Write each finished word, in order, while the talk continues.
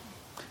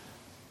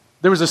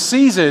There was a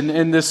season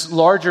in this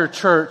larger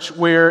church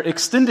where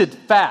extended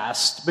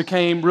fast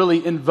became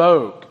really in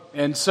vogue.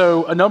 And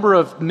so a number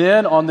of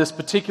men on this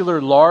particular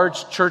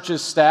large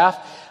church's staff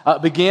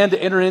began to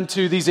enter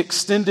into these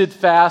extended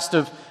fast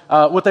of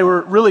what they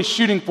were really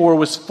shooting for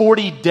was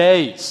 40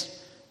 days.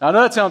 Now, I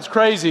know that sounds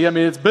crazy. I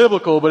mean, it's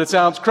biblical, but it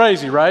sounds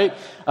crazy, right?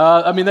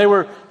 They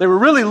were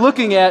really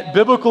looking at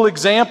biblical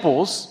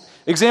examples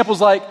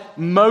like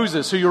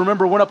Moses, who you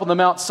remember went up on the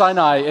Mount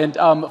Sinai and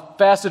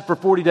fasted for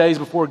 40 days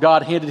before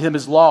God handed him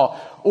his law.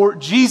 Or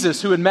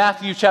Jesus, who in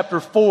Matthew chapter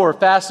 4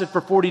 fasted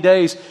for 40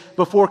 days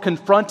before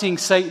confronting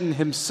Satan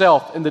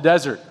himself in the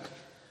desert.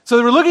 So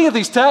they were looking at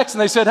these texts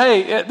and they said,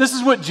 hey, this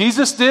is what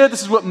Jesus did,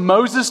 this is what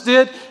Moses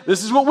did,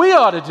 this is what we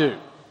ought to do.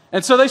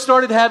 And so they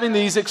started having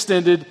these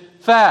extended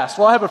fasts.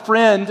 Well, I have a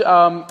friend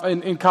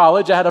in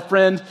college. I had a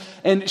friend,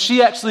 and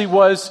she actually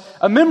was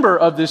a member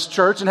of this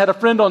church and had a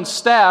friend on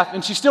staff,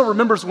 and she still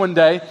remembers one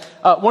day,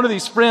 one of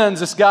these friends,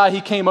 this guy, he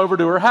came over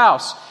to her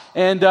house,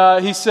 and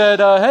he said,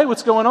 hey,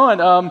 what's going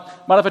on?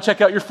 Mind if I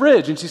check out your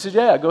fridge? And she said,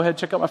 yeah, go ahead,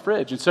 check out my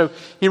fridge. And so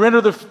he ran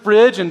to the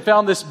fridge and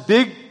found this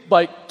big,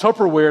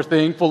 Tupperware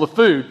thing full of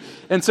food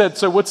and said,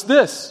 so what's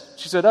this?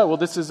 She said, oh, well,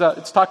 this is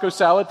it's taco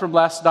salad from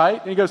last night.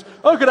 And he goes,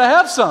 oh, could I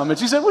have some? And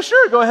she said, well,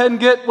 sure, go ahead and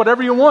get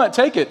whatever you want.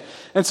 Take it.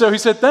 And so he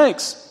said,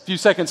 thanks. A few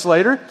seconds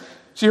later,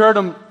 she heard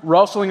him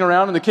rustling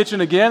around in the kitchen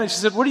again. And she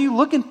said, what are you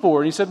looking for?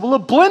 And he said, well, a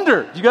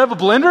blender. Do you have a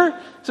blender?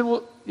 He said,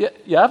 well, yeah,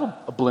 I have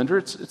a blender.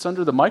 It's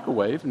under the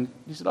microwave. And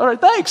he said, all right,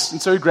 thanks. And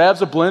so he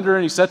grabs a blender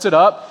and he sets it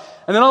up.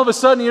 And then all of a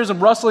sudden, he hears him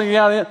rustling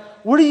around.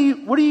 What are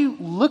you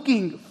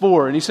looking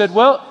for? And he said,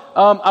 well,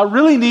 I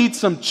really need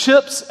some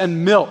chips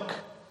and milk.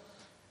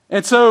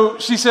 And so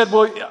she said,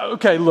 well,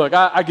 okay, look,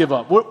 I give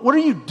up. What are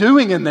you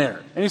doing in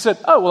there? And he said,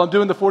 oh, well, I'm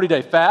doing the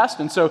 40-day fast,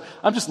 and so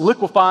I'm just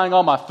liquefying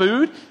all my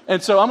food,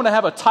 and so I'm going to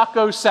have a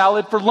taco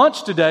salad for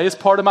lunch today as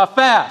part of my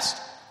fast.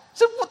 I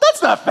said, well,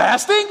 that's not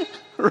fasting,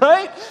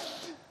 right?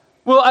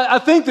 Well, I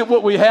think that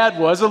what we had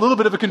was a little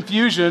bit of a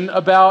confusion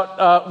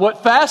about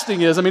what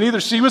fasting is. I mean, either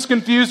she was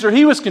confused or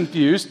he was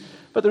confused,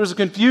 but there was a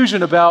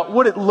confusion about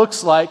what it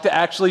looks like to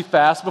actually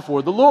fast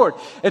before the Lord.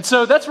 And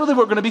so that's really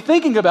what we're going to be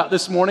thinking about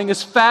this morning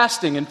is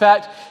fasting. In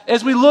fact,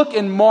 as we look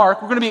in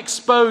Mark, we're going to be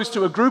exposed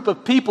to a group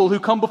of people who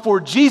come before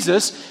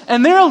Jesus,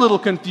 and they're a little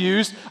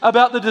confused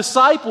about the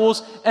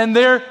disciples, and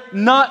they're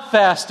not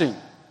fasting.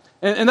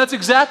 And that's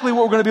exactly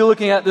what we're going to be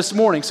looking at this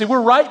morning. See,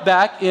 we're right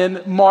back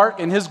in Mark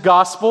and his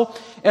gospel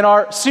in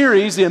our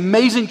series, The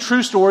Amazing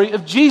True Story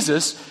of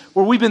Jesus,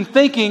 where we've been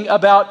thinking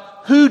about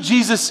who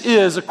Jesus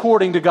is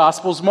according to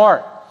gospel.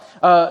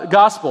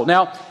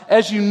 Now,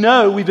 as you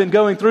know, we've been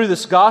going through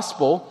this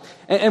gospel,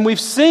 and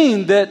we've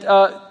seen that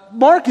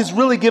Mark has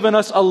really given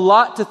us a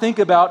lot to think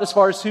about as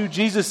far as who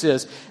Jesus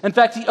is. In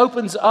fact, he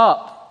opens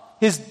up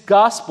his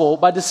gospel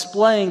by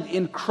displaying the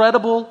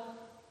incredible,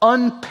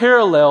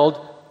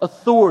 unparalleled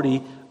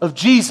authority of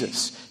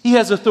Jesus. He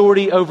has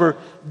authority over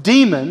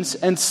demons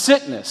and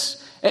sickness.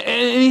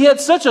 And he had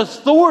such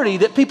authority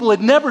that people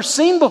had never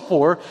seen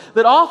before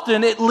that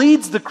often it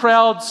leads the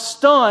crowd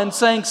stunned,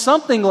 saying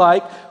something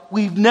like,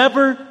 we've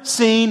never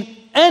seen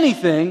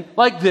anything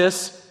like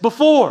this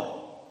before.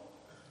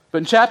 But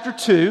in chapter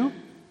 2,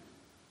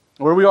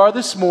 where we are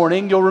this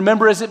morning, you'll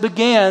remember as it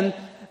began,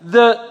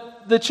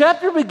 the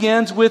chapter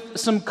begins with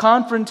some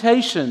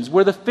confrontations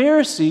where the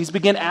Pharisees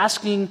begin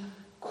asking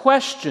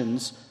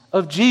questions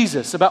of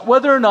Jesus about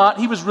whether or not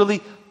he was really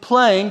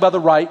playing by the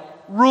right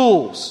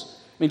rules.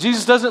 I mean,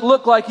 Jesus doesn't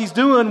look like he's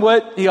doing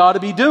what he ought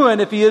to be doing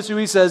if he is who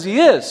he says he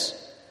is.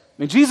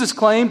 I mean, Jesus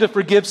claimed to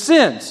forgive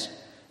sins,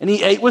 and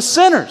he ate with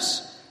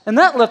sinners. And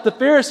that left the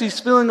Pharisees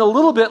feeling a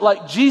little bit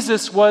like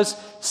Jesus was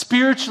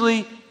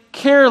spiritually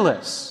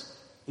careless,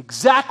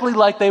 exactly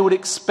like they would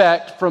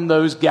expect from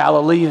those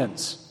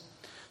Galileans.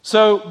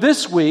 So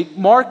this week,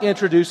 Mark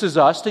introduces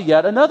us to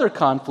yet another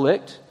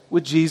conflict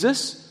with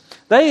Jesus.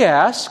 They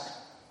ask,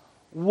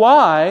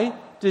 why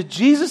did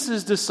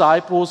Jesus'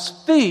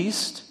 disciples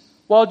feast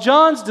while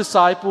John's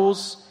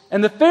disciples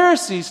and the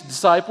Pharisees'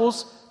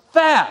 disciples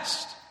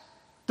fast?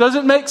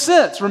 Doesn't make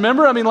sense.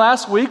 Remember,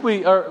 last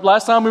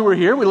time we were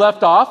here, we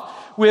left off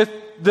with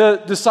the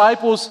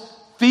disciples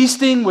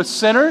feasting with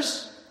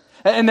sinners,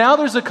 and now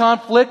there's a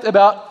conflict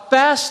about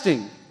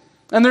fasting.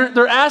 And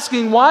they're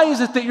asking, why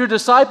is it that your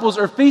disciples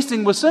are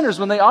feasting with sinners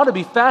when they ought to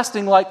be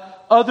fasting like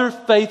other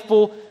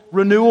faithful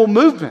renewal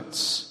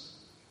movements?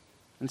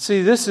 And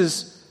see, this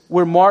is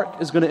where Mark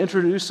is going to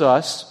introduce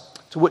us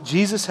to what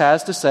Jesus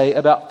has to say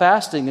about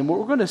fasting. And what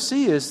we're going to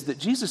see is that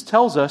Jesus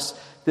tells us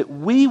that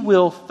we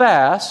will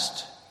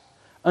fast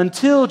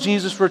until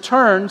Jesus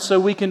returns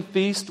so we can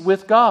feast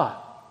with God.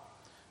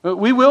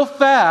 We will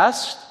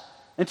fast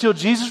until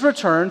Jesus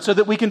returns so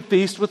that we can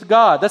feast with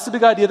God. That's the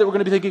big idea that we're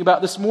going to be thinking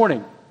about this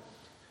morning.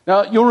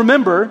 Now, you'll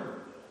remember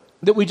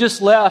that we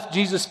just left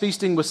Jesus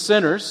feasting with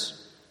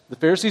sinners. The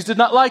Pharisees did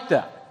not like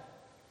that.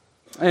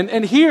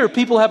 And here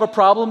people have a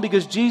problem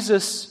because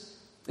Jesus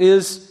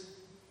is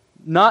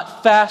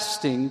not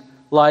fasting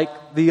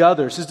like the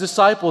others. His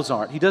disciples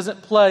aren't. He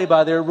doesn't play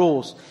by their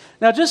rules.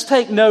 Now just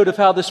take note of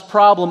how this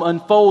problem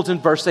unfolds in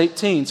verse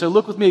 18. So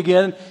look with me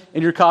again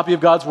in your copy of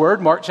God's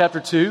Word, Mark chapter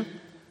 2,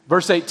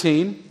 verse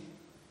 18.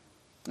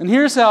 And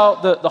here's how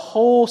the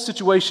whole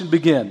situation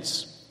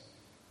begins.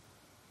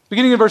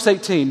 Beginning in verse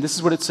 18, this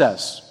is what it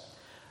says.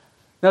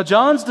 Now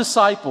John's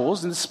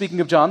disciples, and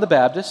speaking of John the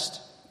Baptist,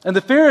 and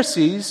the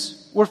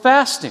Pharisees were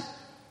fasting.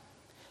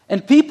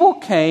 And people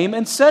came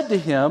and said to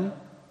him,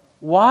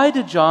 "Why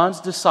did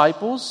John's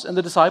disciples and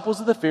the disciples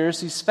of the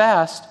Pharisees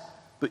fast,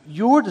 but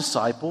your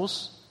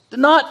disciples did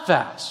not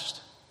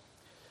fast?"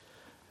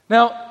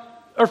 Now,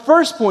 our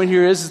first point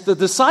here is the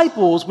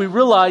disciples, we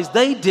realize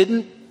they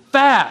didn't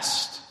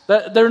fast.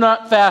 They're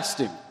not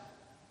fasting.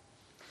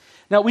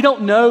 Now, we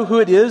don't know who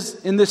it is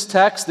in this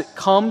text that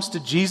comes to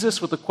Jesus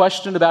with a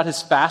question about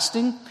his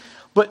fasting,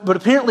 but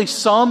apparently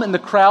some in the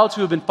crowds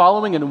who have been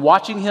following and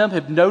watching him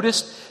have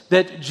noticed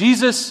that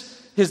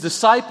Jesus, his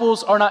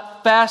disciples, are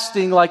not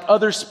fasting like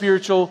other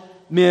spiritual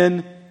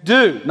men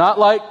do. Not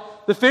like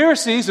the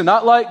Pharisees and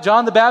not like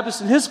John the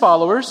Baptist and his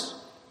followers.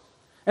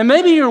 And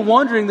maybe you're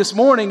wondering this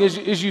morning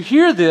as you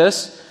hear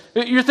this,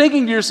 you're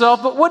thinking to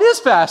yourself, but what is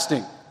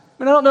fasting?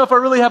 I don't know if I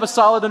really have a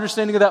solid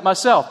understanding of that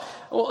myself.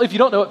 Well, if you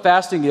don't know what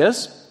fasting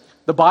is,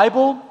 the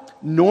Bible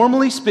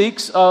normally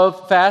speaks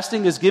of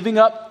fasting as giving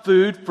up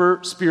food for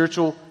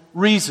spiritual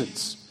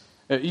reasons.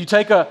 You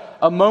take a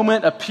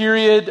moment, a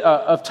period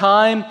of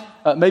time,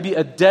 maybe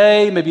a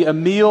day, maybe a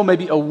meal,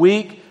 maybe a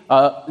week.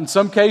 In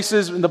some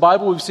cases in the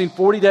Bible, we've seen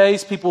 40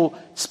 days, people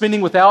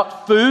spending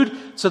without food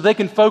so they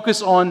can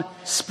focus on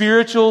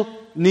spiritual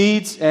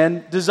needs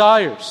and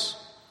desires.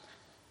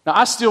 Now,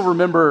 I still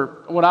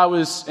remember when I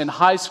was in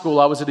high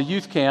school, I was at a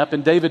youth camp,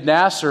 and David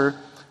Nasser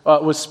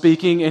was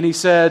speaking, and he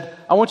said,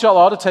 "I want y'all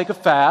all to take a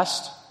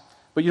fast,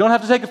 but you don't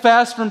have to take a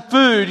fast from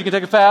food. You can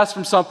take a fast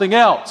from something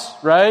else,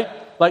 right?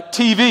 Like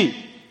TV."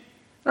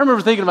 I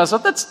remember thinking to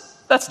myself,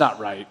 that's not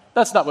right.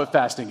 That's not what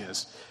fasting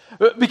is.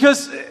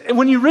 Because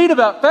when you read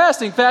about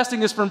fasting,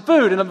 fasting is from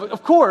food. And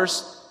of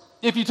course,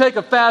 if you take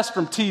a fast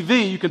from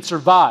TV, you can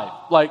survive,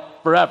 like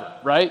forever,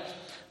 right?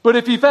 But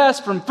if you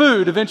fast from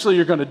food, eventually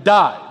you're going to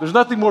die. There's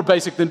nothing more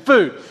basic than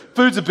food.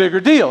 Food's a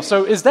bigger deal.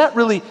 So is that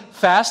really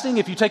fasting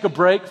if you take a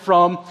break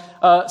from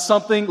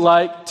something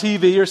like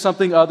TV or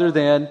something other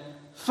than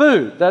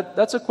food?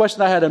 That's a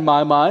question I had in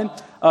my mind.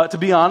 To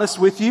be honest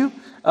with you,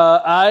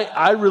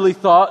 I really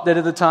thought that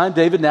at the time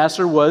David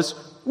Nasser was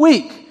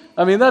weak.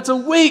 I mean, that's a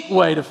weak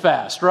way to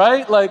fast,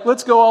 right? Like,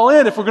 let's go all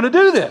in if we're going to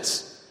do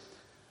this.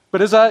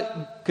 But as I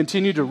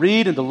continued to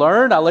read and to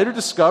learn, I later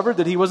discovered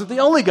that he wasn't the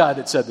only guy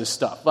that said this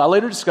stuff. I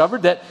later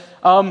discovered that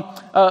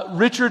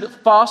Richard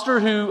Foster,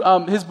 who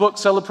his book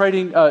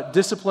Celebrating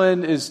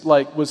Discipline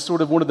was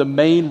sort of one of the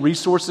main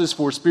resources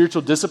for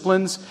spiritual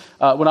disciplines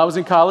when I was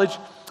in college.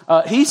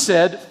 He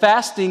said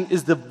fasting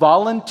is the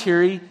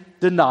voluntary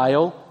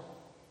denial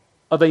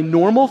of a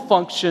normal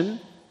function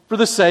for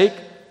the sake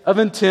of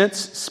intense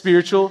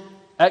spiritual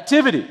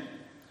activity.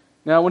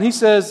 Now, when he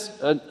says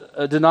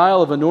a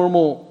denial of a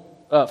normal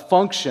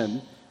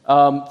function,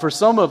 for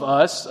some of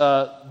us,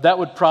 that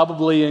would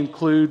probably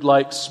include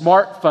like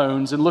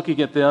smartphones and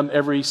looking at them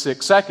every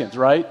 6 seconds,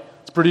 right?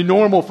 It's pretty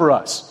normal for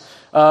us.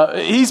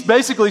 He's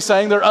basically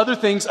saying there are other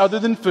things other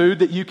than food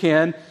that you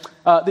can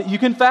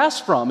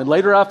fast from. And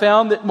later I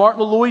found that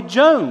Martin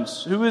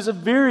Lloyd-Jones, who is a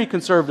very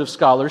conservative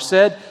scholar,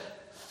 said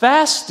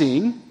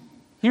fasting,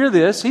 hear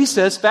this, he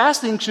says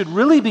fasting should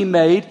really be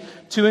made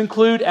to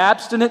include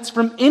abstinence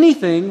from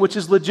anything which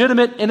is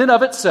legitimate in and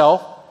of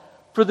itself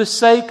for the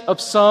sake of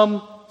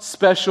some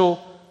special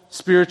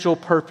spiritual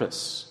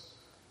purpose.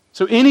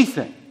 So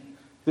anything,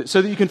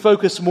 so that you can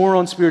focus more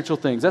on spiritual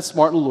things. That's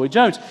Martin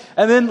Lloyd-Jones.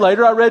 And then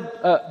later I read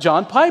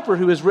John Piper,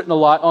 who has written a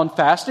lot on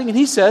fasting, and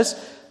he says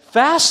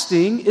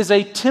fasting is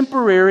a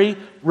temporary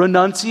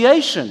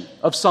renunciation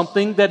of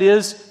something that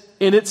is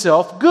in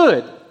itself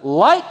good,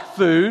 like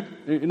food,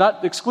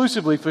 not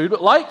exclusively food,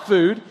 but like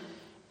food,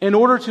 in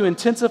order to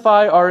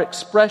intensify our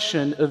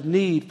expression of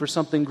need for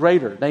something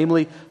greater,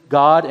 namely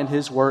God and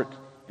His work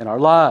in our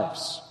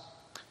lives.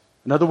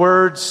 In other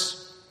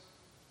words,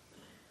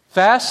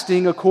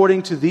 fasting,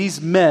 according to these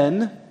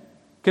men,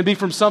 can be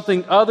from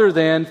something other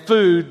than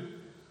food,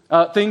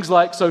 things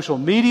like social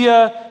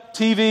media,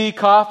 TV,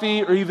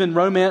 coffee, or even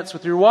romance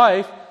with your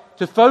wife,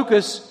 to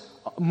focus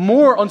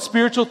more on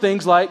spiritual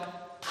things like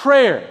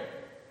prayer.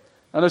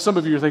 I know some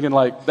of you are thinking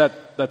like,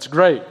 that's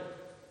great.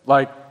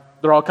 Like,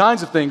 there are all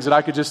kinds of things that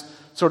I could just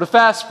sort of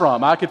fast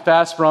from. I could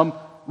fast from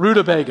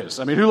rutabagas.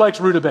 I mean, who likes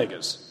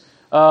rutabagas?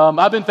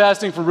 I've been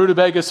fasting from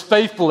rutabagas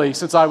faithfully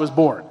since I was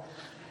born.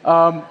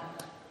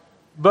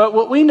 But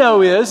what we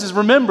know is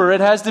remember, it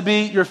has to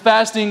be you're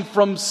fasting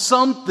from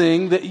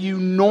something that you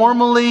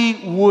normally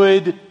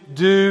would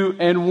do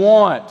and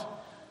want.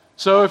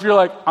 So if you're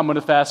like, I'm going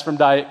to fast from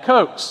Diet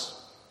Cokes,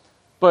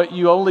 but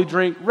you only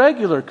drink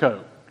regular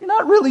Coke, you're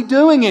not really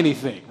doing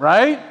anything,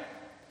 right?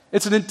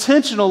 It's an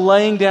intentional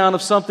laying down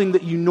of something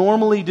that you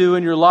normally do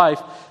in your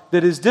life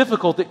that is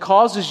difficult, that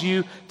causes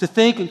you to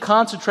think and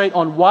concentrate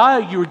on why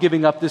you are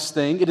giving up this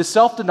thing. It is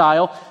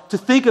self-denial to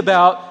think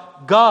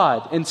about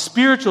God and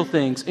spiritual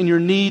things and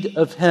your need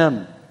of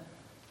Him.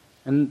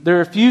 And there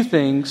are a few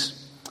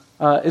things,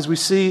 as we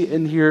see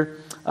in here,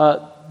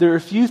 there are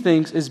a few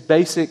things as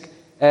basic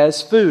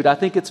as food. I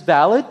think it's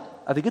valid.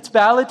 I think it's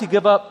valid to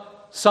give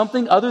up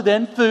something other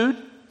than food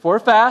for a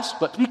fast.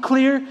 But to be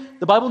clear,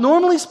 the Bible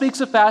normally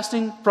speaks of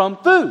fasting from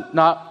food,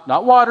 not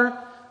water,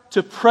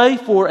 to pray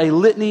for a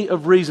litany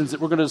of reasons that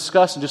we're going to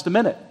discuss in just a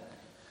minute.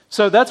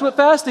 So that's what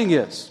fasting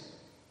is.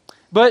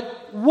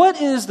 But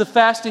what is the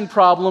fasting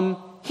problem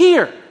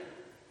here?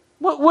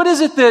 What is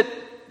it that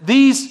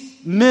these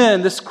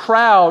men, this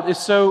crowd, is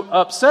so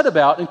upset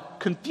about and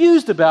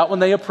confused about when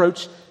they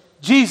approach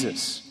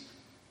Jesus?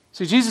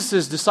 See,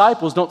 Jesus'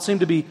 disciples don't seem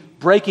to be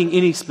breaking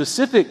any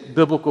specific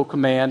biblical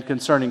command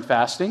concerning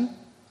fasting.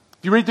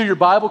 If you read through your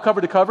Bible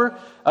cover to cover,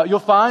 you'll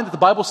find that the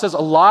Bible says a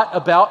lot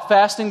about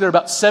fasting. There are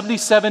about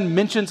 77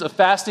 mentions of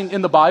fasting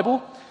in the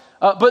Bible.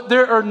 But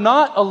there are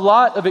not a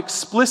lot of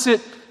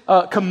explicit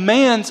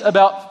commands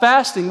about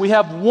fasting. We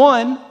have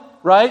one,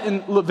 right,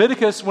 in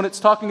Leviticus when it's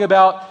talking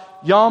about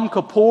Yom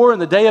Kippur and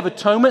the Day of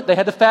Atonement. They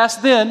had to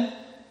fast then.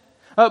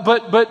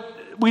 But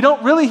we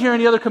don't really hear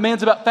any other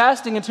commands about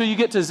fasting until you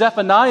get to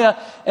Zephaniah.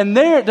 And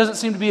there it doesn't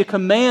seem to be a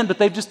command, but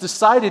they've just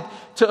decided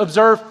to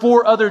observe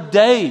 4 other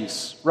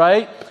days,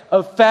 right,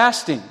 of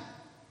fasting.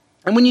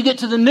 And when you get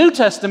to the New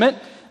Testament,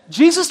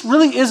 Jesus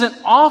really isn't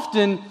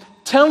often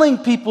telling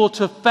people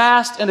to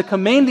fast in a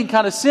commanding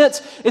kind of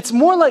sense. It's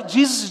more like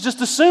Jesus is just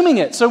assuming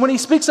it. So when he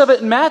speaks of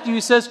it in Matthew,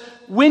 he says,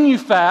 when you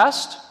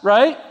fast,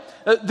 right,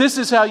 this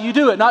is how you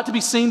do it. Not to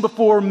be seen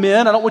before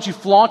men. I don't want you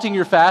flaunting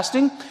your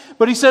fasting.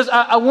 But he says,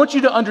 I want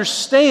you to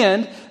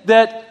understand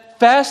that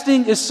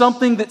fasting is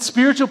something that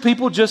spiritual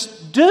people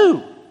just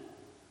do.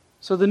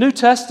 So the New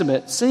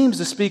Testament seems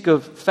to speak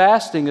of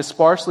fasting as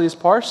sparsely as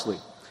parsley.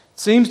 It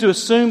seems to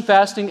assume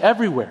fasting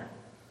everywhere.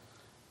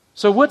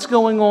 So what's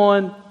going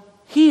on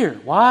here?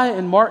 Why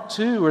in Mark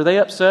 2 are they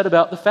upset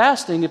about the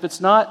fasting if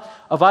it's not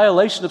a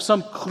violation of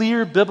some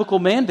clear biblical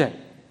mandate?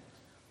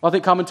 Well, I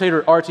think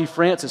commentator R.T.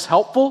 France is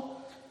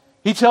helpful.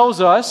 He tells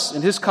us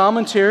in his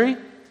commentary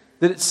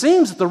that it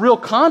seems that the real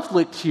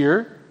conflict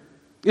here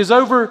is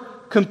over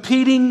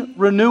competing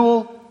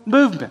renewal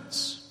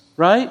movements,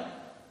 right?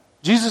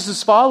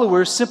 Jesus'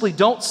 followers simply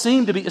don't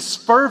seem to be as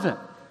fervent,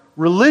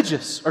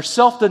 religious, or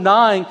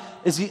self-denying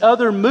as the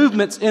other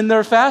movements in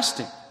their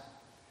fasting.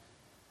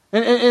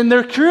 And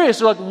they're curious.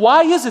 They're like,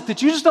 why is it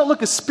that you just don't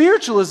look as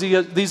spiritual as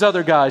these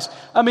other guys?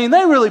 I mean,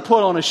 they really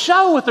put on a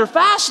show with their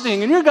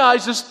fasting, and your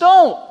guys just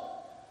don't.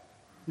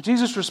 And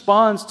Jesus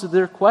responds to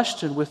their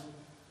question with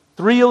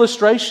 3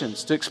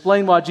 illustrations to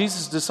explain why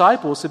Jesus'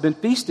 disciples have been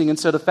feasting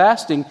instead of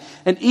fasting.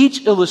 And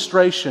each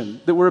illustration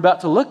that we're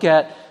about to look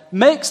at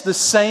makes the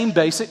same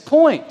basic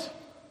point.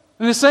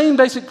 And the same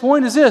basic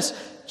point is this: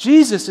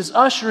 Jesus is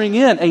ushering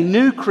in a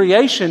new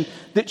creation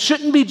that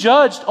shouldn't be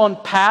judged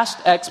on past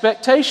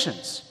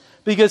expectations,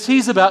 because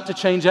he's about to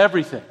change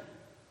everything.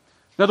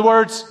 In other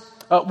words,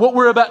 what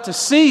we're about to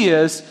see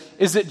is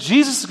that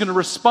Jesus is going to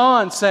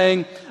respond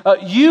saying,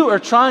 you are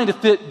trying to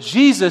fit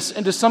Jesus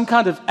into some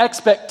kind of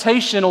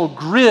expectational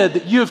grid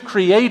that you have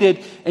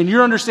created in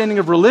your understanding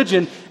of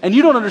religion, and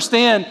you don't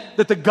understand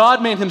that the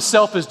God-man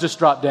himself has just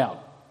dropped down.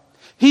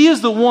 He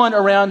is the one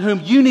around whom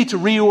you need to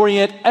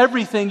reorient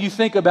everything you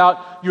think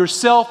about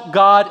yourself,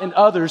 God, and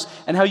others,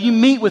 and how you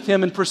meet with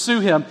him and pursue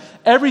him.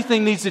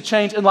 Everything needs to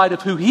change in light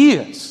of who he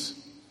is.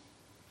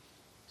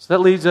 So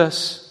that leads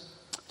us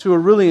to a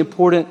really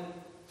important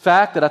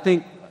fact that I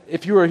think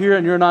if you are here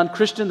and you're a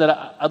non-Christian,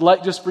 that I'd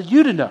like just for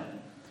you to know.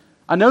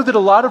 I know that a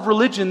lot of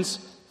religions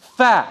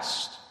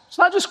fast. It's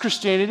not just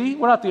Christianity.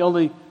 We're not the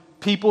only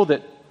people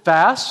that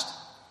fast.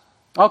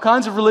 All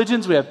kinds of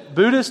religions. We have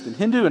Buddhist and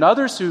Hindu and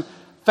others who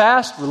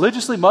fast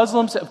religiously.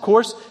 Muslims, of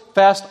course,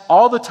 fast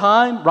all the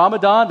time.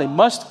 Ramadan, they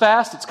must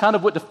fast. It's kind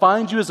of what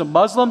defines you as a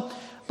Muslim.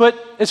 But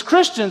as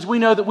Christians, we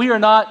know that we are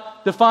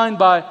not defined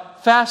by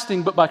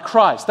fasting, but by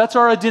Christ. That's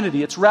our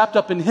identity. It's wrapped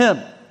up in him.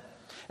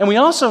 And we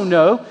also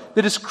know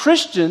that as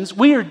Christians,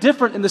 we are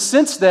different in the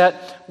sense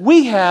that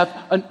we have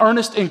an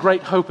earnest and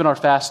great hope in our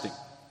fasting.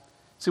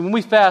 See, when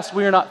we fast,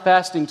 we are not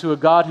fasting to a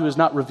God who has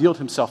not revealed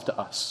himself to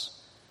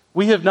us.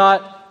 We have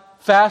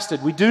not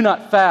fasted. We do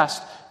not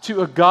fast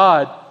to a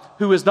God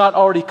who has not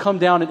already come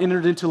down and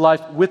entered into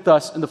life with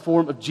us in the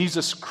form of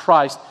Jesus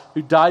Christ,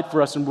 who died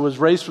for us and was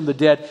raised from the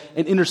dead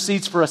and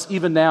intercedes for us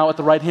even now at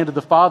the right hand of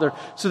the Father.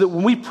 So that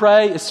when we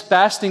pray as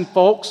fasting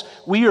folks,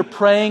 we are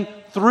praying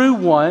through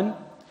one,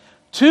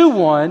 to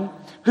one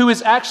who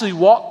has actually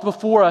walked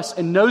before us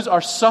and knows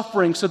our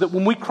suffering, so that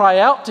when we cry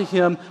out to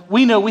him,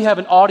 we know we have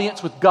an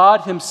audience with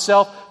God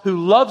himself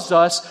who loves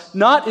us,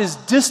 not as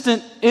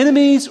distant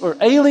enemies or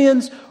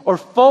aliens or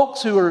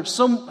folks who are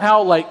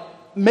somehow like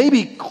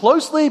maybe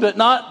closely but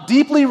not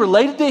deeply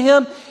related to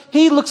him.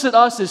 He looks at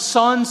us as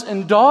sons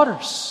and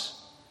daughters.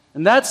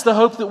 And that's the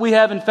hope that we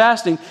have in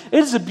fasting. It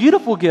is a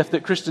beautiful gift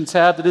that Christians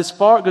have that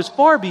goes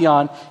far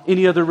beyond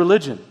any other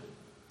religion.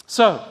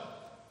 So,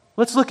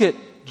 let's look at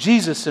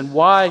Jesus and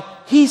why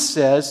he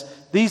says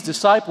these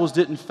disciples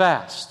didn't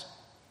fast.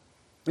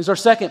 Here's our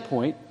second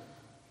point.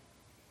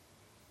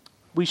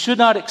 We should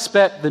not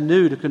expect the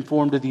new to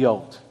conform to the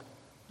old.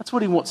 That's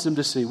what he wants them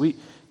to see. We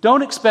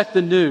don't expect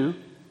the new,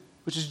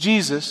 which is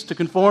Jesus, to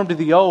conform to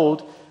the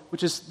old,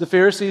 which is the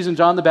Pharisees and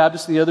John the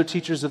Baptist and the other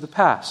teachers of the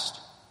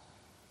past.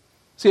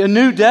 See, a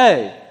new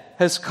day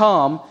has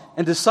come,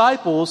 and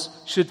disciples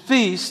should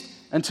feast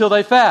until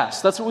they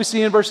fast. That's what we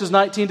see in verses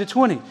 19 to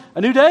 20.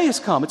 A new day has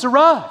come. It's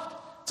arrived.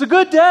 It's a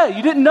good day.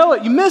 You didn't know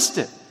it. You missed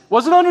it. It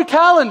wasn't on your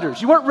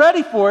calendars. You weren't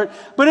ready for it,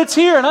 but it's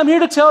here, and I'm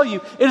here to tell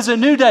you it is a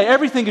new day.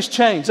 Everything has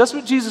changed. That's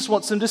what Jesus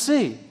wants them to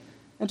see.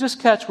 And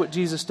just catch what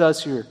Jesus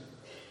does here.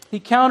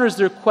 He counters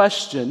their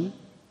question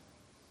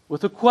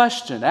with a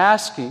question,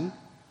 asking,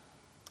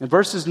 in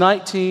verses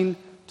 19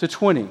 to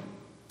 20,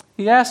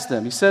 he asks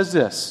them, he says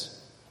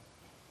this.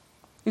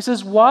 He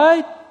says, he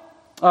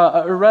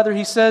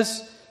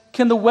says,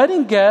 can the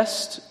wedding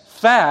guest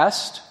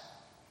fast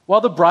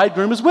while the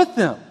bridegroom is with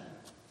them?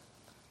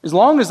 As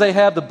long as they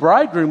have the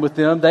bridegroom with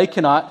them, they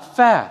cannot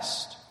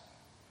fast.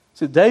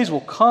 So the days will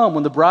come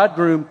when the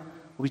bridegroom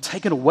will be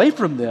taken away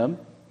from them,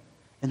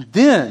 and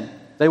then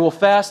they will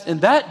fast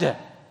in that day.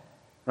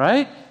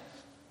 Right?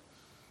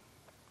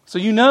 So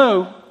you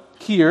know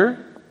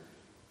here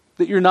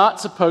that you're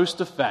not supposed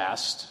to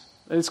fast.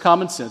 It's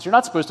common sense. You're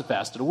not supposed to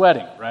fast at a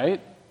wedding, right?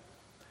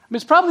 I mean,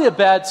 it's probably a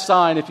bad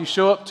sign if you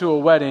show up to a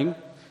wedding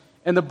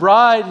and the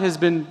bride has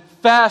been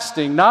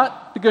fasting,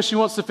 not because she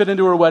wants to fit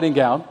into her wedding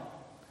gown,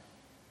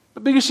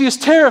 but because she is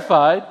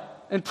terrified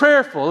and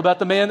prayerful about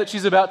the man that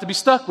she's about to be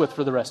stuck with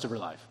for the rest of her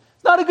life.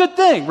 It's not a good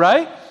thing,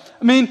 right?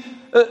 I mean,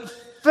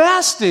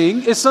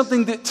 fasting is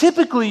something that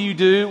typically you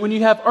do when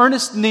you have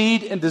earnest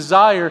need and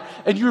desire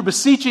and you're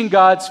beseeching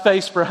God's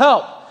face for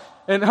help.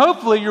 And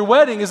hopefully your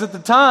wedding is at the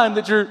time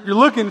that you're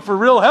looking for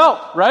real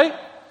help, right?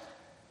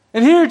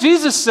 And here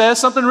Jesus says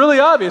something really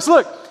obvious.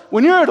 Look,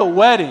 when you're at a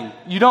wedding,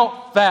 you don't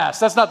fast.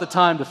 That's not the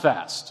time to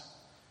fast.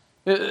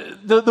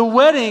 The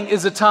wedding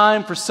is a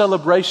time for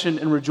celebration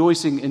and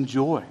rejoicing and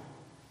joy.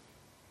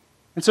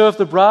 And so if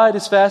the bride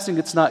is fasting,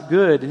 it's not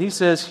good. And he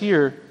says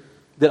here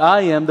that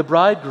I am the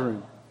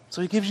bridegroom.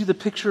 So he gives you the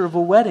picture of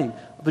a wedding,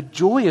 of a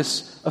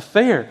joyous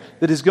affair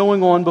that is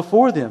going on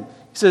before them.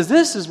 He says,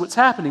 this is what's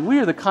happening. We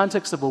are the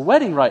context of a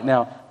wedding right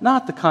now,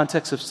 not the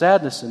context of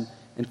sadness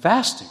and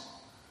fasting.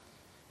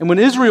 And when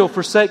Israel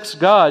forsakes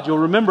God, you'll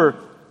remember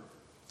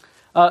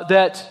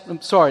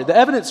the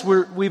evidence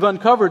we've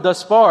uncovered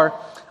thus far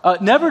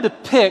never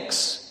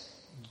depicts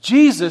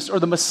Jesus or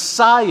the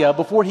Messiah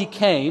before he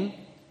came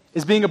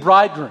as being a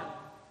bridegroom.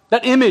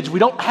 That image, we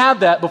don't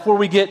have that before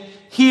we get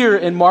here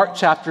in Mark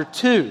chapter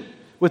 2.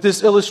 With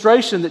this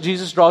illustration that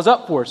Jesus draws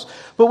up for us.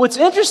 But what's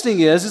interesting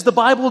is the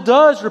Bible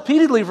does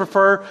repeatedly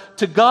refer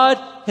to God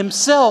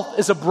himself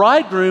as a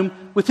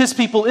bridegroom with his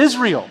people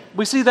Israel.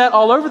 We see that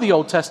all over the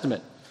Old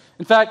Testament.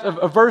 In fact,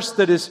 a verse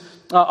that is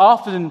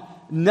often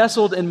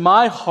nestled in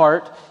my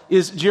heart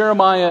is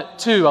Jeremiah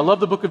 2. I love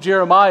the book of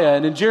Jeremiah.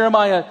 And in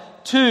Jeremiah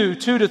 2,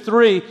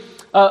 2-3,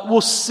 we'll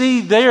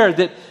see there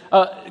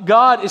that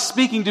God is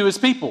speaking to his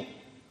people.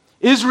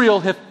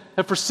 Israel have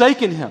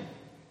forsaken him.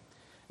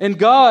 And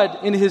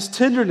God, in his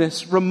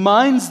tenderness,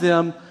 reminds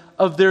them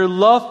of their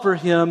love for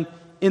him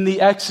in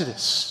the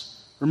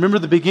Exodus. Remember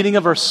the beginning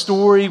of our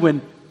story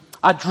when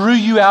I drew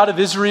you out of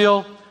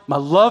Israel, my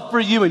love for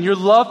you and your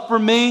love for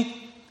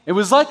me? It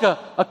was like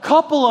a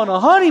couple on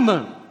a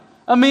honeymoon.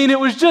 I mean, it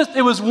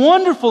was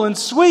wonderful and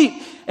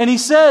sweet. And he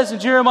says in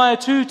Jeremiah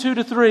 2,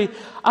 2-3,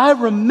 I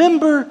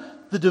remember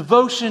the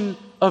devotion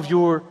of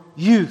your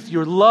youth,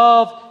 your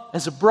love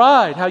as a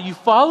bride, how you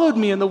followed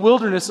me in the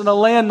wilderness in a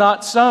land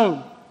not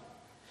sown.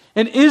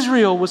 And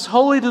Israel was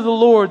holy to the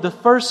Lord, the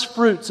first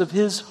fruits of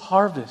his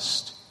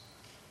harvest.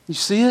 You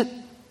see it?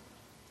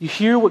 You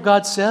hear what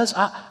God says?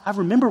 I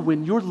remember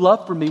when your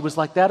love for me was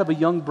like that of a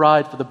young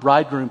bride for the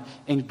bridegroom,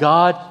 and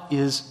God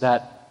is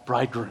that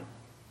bridegroom.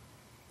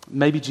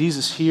 Maybe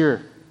Jesus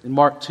here in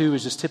Mark 2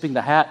 is just tipping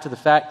the hat to the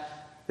fact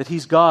that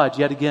he's God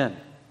yet again.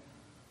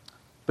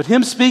 But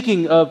him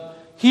speaking of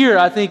here,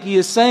 I think he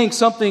is saying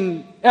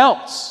something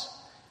else.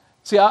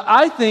 See,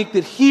 I think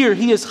that here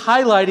he is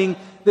highlighting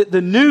that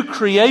the new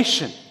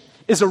creation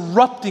is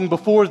erupting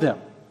before them,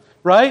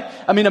 right?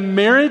 I mean, a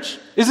marriage,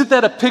 isn't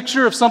that a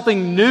picture of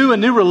something new, a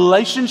new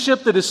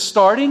relationship that is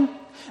starting?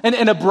 And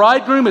a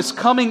bridegroom is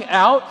coming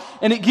out,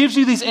 and it gives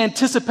you these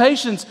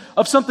anticipations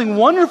of something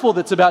wonderful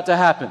that's about to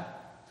happen.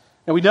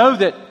 And we know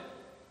that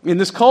in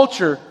this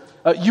culture,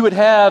 you would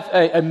have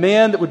a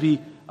man that would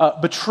be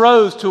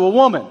betrothed to a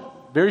woman.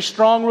 Very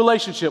strong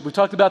relationship. We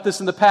talked about this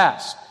in the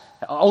past.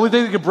 The only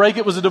thing that could break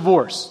it was a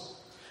divorce.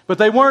 But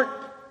they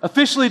weren't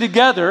officially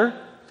together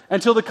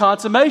until the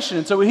consummation.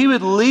 And so he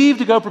would leave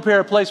to go prepare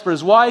a place for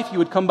his wife. He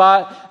would come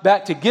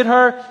back to get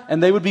her,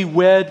 and they would be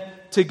wed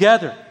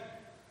together.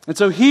 And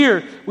so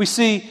here we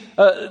see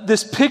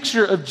this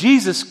picture of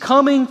Jesus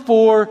coming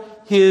for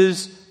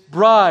his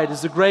bride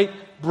as the great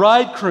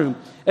bridegroom,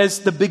 as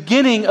the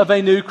beginning of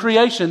a new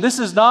creation. This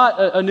is not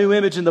a new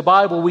image in the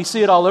Bible. We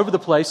see it all over the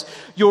place.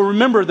 You'll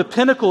remember the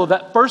pinnacle of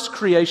that first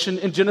creation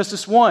in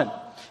Genesis 1.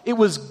 It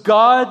was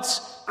God's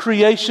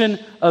creation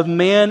of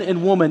man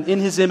and woman in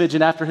his image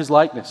and after his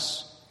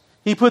likeness.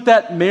 He put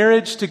that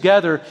marriage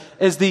together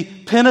as the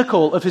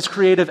pinnacle of his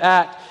creative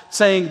act.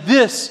 saying,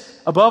 this,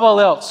 above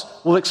all else,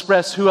 will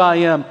express who I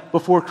am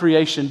before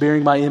creation,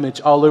 bearing my image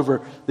all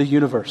over the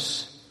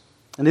universe.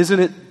 And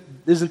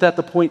isn't that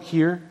the point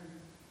here?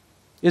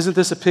 Isn't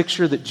this a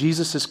picture that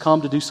Jesus has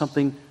come to do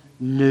something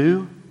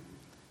new?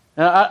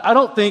 Now, I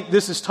don't think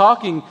this is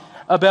talking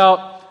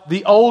about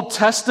the Old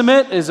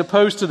Testament as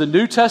opposed to the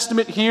New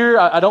Testament here.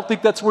 I don't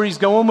think that's where he's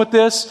going with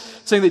this,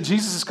 saying that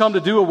Jesus has come to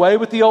do away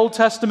with the Old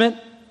Testament.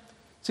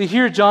 See,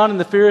 here John and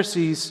the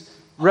Pharisees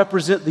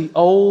represent the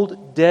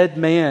old, dead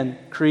man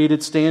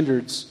created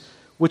standards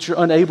which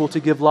are unable to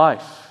give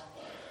life.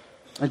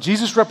 And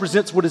Jesus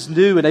represents what is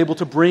new and able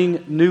to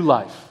bring new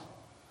life.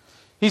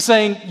 He's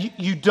saying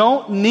you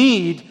don't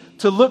need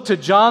to look to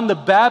John the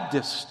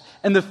Baptist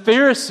and the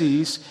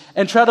Pharisees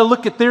and try to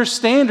look at their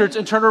standards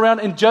and turn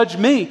around and judge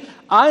me.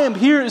 I am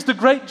here as the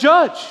great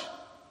judge.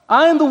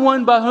 I am the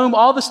one by whom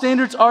all the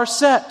standards are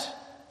set.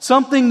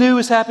 Something new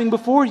is happening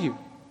before you.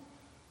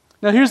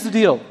 Now here's the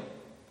deal.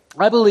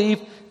 I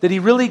believe that he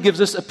really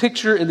gives us a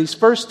picture in these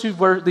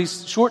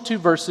these short two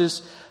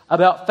verses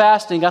about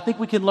fasting. I think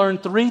we can learn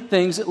three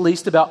things at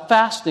least about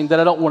fasting that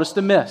I don't want us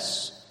to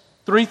miss.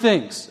 Three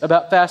things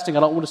about fasting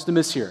I don't want us to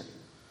miss here.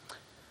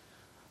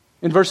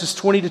 In verses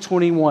 20 to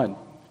 21.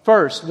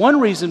 First, one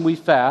reason we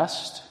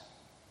fast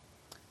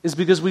is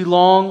because we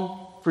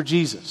long for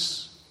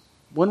Jesus.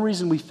 One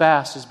reason we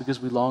fast is because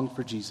we long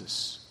for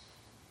Jesus.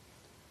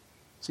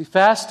 See,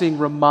 fasting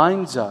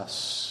reminds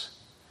us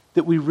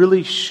that we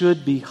really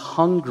should be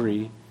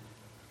hungry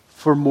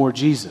for more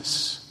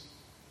Jesus.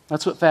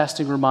 That's what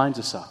fasting reminds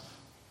us of.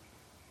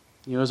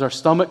 You know, as our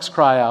stomachs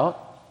cry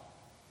out,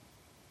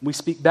 we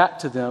speak back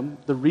to them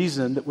the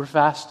reason that we're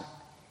fasting.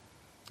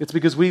 It's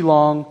because we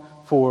long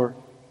for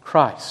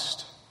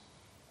Christ.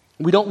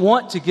 We don't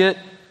want to get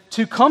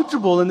too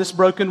comfortable in this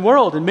broken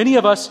world. And many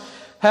of us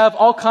have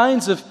all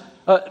kinds of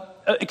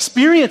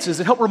experiences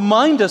that help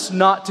remind us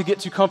not to get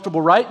too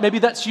comfortable, right? Maybe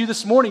that's you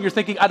this morning. You're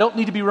thinking, I don't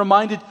need to be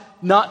reminded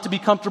not to be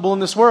comfortable in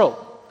this world.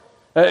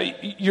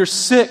 You're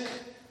sick.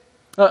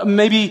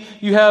 Maybe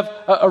you have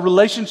a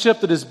relationship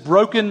that is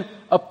broken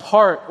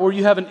apart, or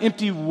you have an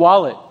empty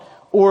wallet,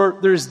 or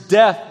there's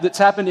death that's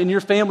happened in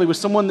your family with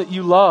someone that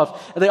you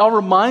love. And they all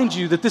remind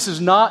you that this is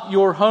not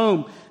your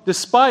home.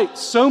 Despite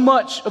so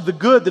much of the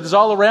good that is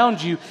all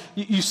around you,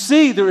 you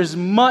see there is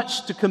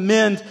much to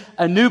commend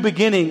a new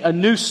beginning, a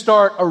new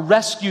start, a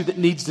rescue that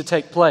needs to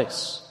take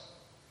place.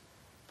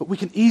 But we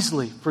can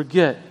easily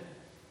forget.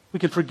 We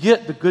can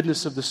forget the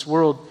goodness of this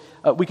world.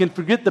 We can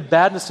forget the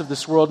badness of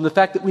this world and the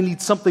fact that we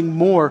need something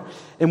more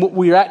and what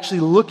we are actually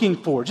looking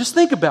for. Just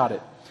think about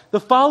it. The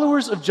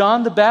followers of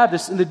John the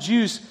Baptist and the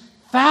Jews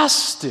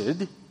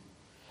fasted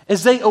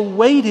as they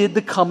awaited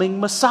the coming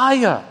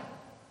Messiah.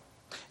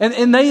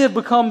 And they have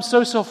become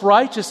so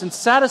self-righteous and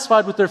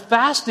satisfied with their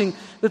fasting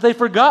that they've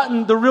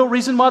forgotten the real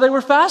reason why they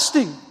were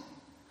fasting.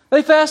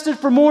 They fasted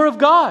for more of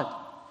God.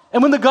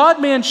 And when the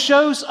God-man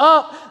shows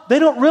up, they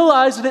don't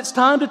realize that it's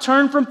time to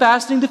turn from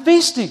fasting to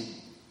feasting.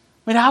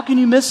 I mean, how can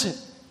you miss it?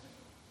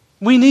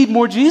 We need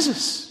more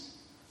Jesus.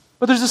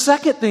 But there's a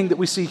second thing that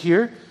we see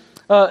here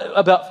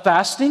about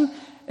fasting,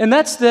 and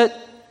that's that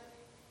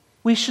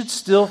we should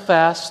still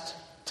fast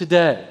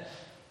today.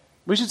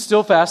 We should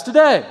still fast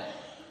today.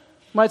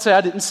 You might say,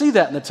 I didn't see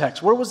that in the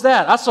text. Where was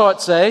that? I saw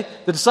it say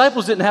the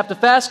disciples didn't have to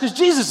fast because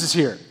Jesus is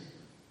here. And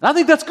I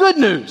think that's good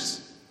news.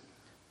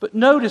 But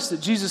notice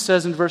that Jesus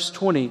says in verse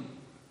 20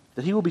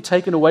 that he will be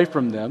taken away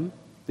from them,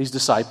 these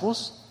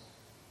disciples,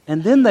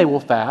 and then they will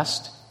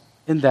fast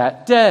in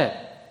that day.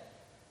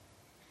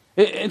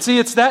 And see,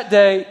 it's that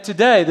day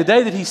today. The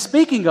day that he's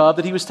speaking of,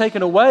 that he was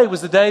taken away,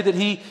 was the day that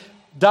he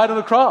died on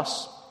the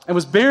cross and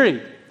was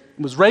buried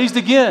and was raised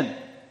again.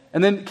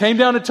 And then came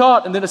down and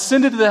taught, and then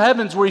ascended to the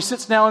heavens where he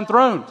sits now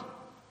enthroned.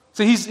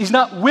 So he's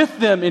not with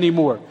them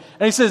anymore.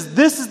 And he says,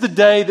 this is the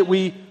day that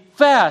we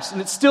fast.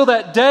 And it's still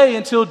that day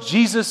until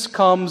Jesus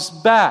comes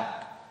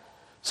back.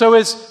 So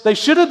as they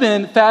should have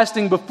been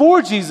fasting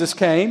before Jesus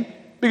came,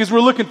 because we're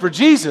looking for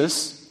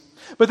Jesus,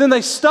 but then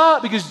they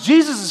stop because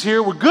Jesus is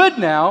here, we're good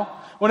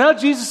now. Well, now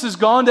Jesus has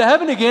gone to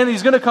heaven again, and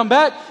he's going to come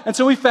back. And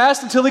so we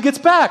fast until he gets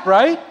back,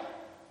 right?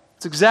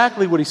 It's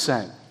exactly what he's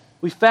saying.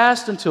 We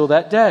fast until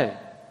that day.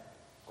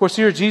 Of course,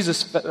 here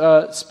Jesus,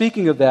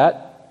 speaking of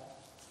that,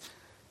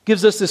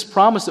 gives us this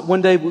promise that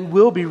one day we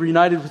will be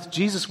reunited with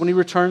Jesus when he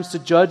returns to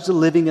judge the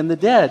living and the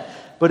dead.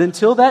 But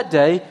until that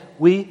day,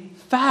 we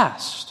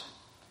fast.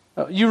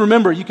 You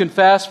remember, you can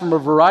fast from a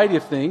variety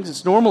of things.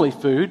 It's normally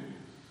food.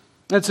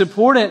 And it's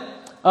important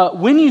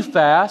when you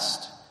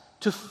fast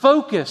to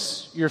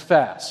focus your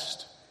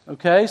fast.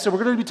 Okay? So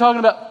we're going to be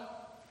talking about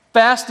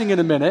fasting in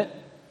a minute.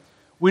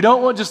 We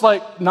don't want just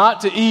like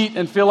not to eat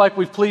and feel like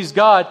we've pleased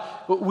God,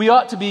 but we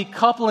ought to be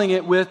coupling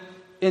it with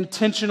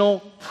intentional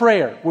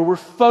prayer, where we're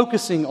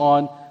focusing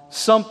on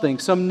something,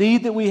 some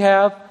need that we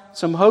have,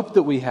 some hope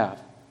that we have.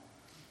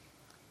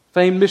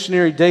 Famed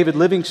missionary David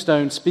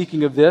Livingstone,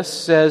 speaking of this,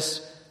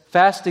 says,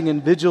 fasting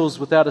and vigils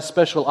without a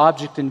special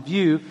object in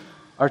view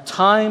are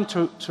time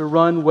to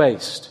run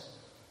waste.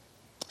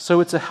 So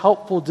it's a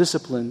helpful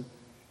discipline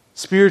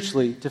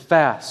spiritually to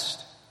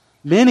fast,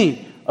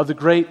 Many of the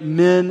great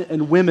men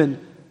and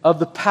women of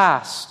the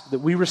past that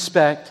we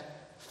respect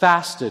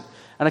fasted.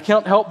 And I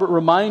can't help but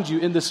remind you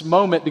in this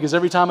moment, because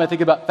every time I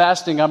think about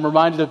fasting, I'm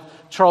reminded of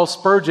Charles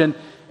Spurgeon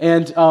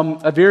and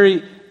a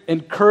very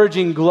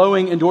encouraging,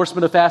 glowing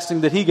endorsement of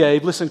fasting that he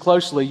gave. Listen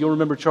closely. You'll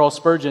remember Charles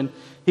Spurgeon.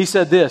 He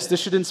said this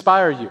should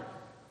inspire you.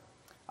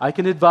 I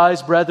can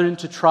advise brethren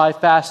to try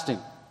fasting.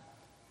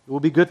 It will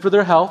be good for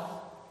their health,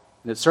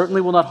 and it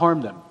certainly will not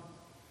harm them.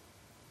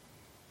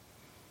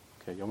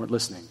 Okay, y'all weren't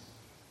listening.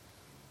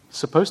 It's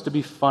supposed to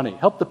be funny.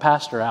 Help the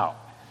pastor out.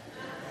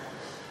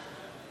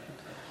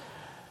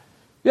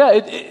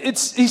 Yeah,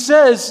 he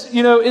says,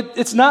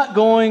 it's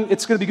going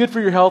to be good for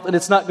your health and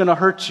it's not going to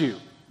hurt you.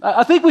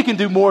 I think we can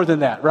do more than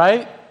that,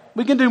 right?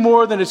 We can do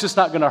more than it's just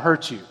not going to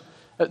hurt you.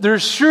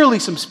 There's surely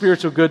some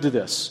spiritual good to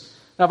this.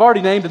 Now, I've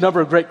already named a number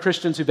of great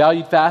Christians who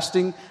valued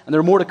fasting, and there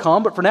are more to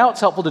come, but for now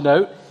it's helpful to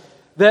note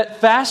that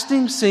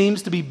fasting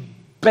seems to be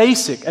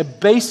a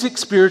basic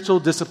spiritual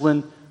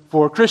discipline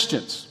for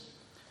Christians.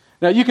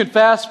 Now, you can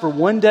fast for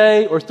 1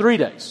 day or 3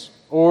 days,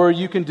 or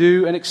you can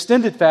do an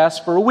extended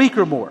fast for a week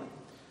or more.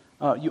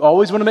 You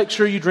always want to make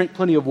sure you drink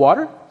plenty of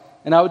water,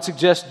 and I would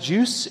suggest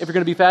juice if you're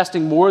going to be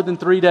fasting more than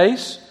 3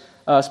 days,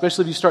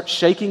 especially if you start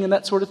shaking and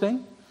that sort of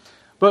thing.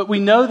 But we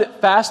know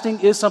that fasting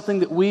is something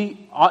that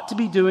we ought to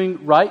be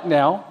doing right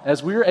now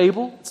as we are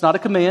able. It's not a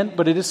command,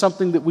 but it is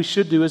something that we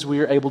should do as we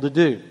are able to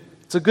do.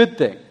 It's a good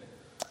thing.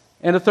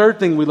 And a third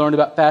thing we learn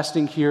about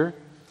fasting here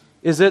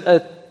is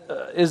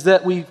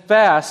that we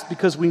fast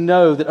because we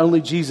know that only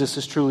Jesus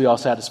is truly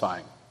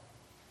all-satisfying.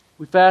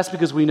 We fast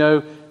because we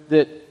know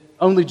that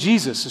only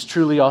Jesus is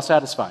truly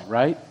all-satisfying,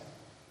 right?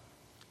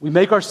 We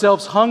make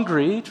ourselves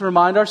hungry to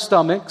remind our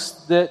stomachs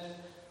that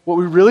what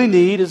we really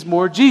need is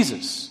more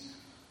Jesus.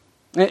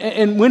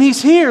 And when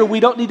He's here, we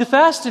don't need to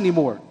fast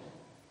anymore.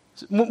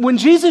 When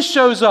Jesus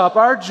shows up,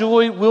 our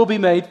joy will be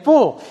made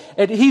full.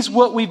 And He's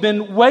what we've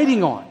been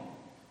waiting on.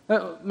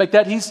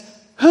 He's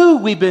who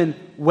we've been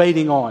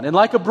waiting on. And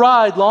like a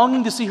bride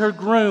longing to see her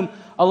groom,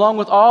 along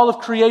with all of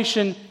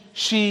creation,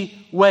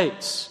 she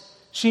waits.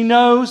 She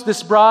knows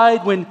this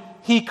bride, when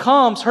He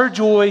comes, her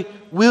joy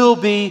will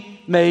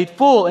be made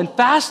full. And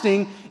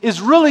fasting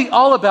is really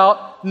all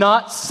about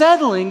not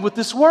settling with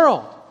this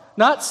world,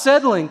 not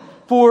settling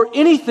for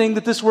anything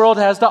that this world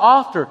has to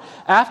offer.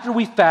 After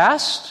we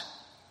fast,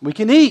 we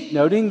can eat,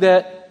 noting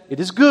that it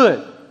is good.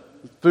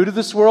 The food of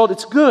this world,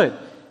 it's good,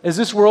 as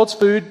this world's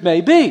food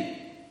may be.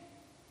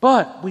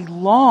 But we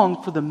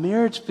long for the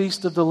marriage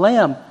feast of the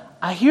Lamb.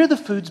 I hear the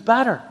food's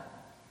better.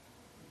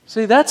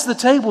 See, that's the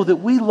table that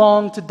we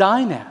long to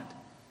dine at.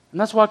 And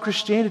that's why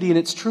Christianity in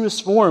its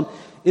truest form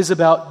is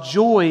about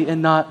joy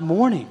and not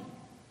mourning.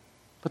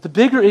 But the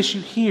bigger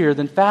issue here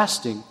than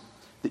fasting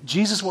that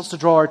Jesus wants to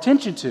draw our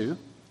attention to,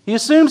 He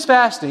assumes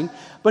fasting,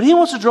 but He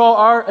wants to draw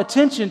our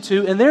attention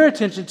to, and their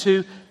attention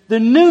to, the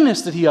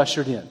newness that He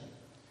ushered in. I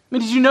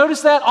mean, did you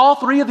notice that? All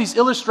three of these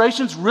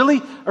illustrations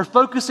really are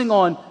focusing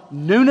on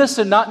newness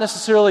and not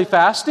necessarily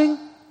fasting.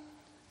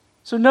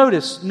 So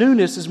notice,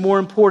 newness is more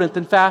important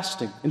than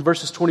fasting in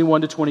verses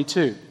 21 to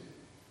 22.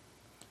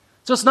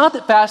 So it's not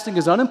that fasting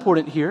is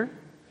unimportant here,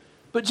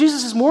 but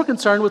Jesus is more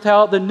concerned with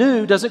how the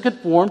new doesn't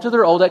conform to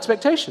their old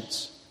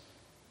expectations.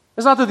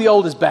 It's not that the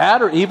old is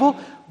bad or evil,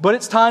 but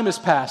its time has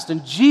passed.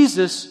 And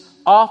Jesus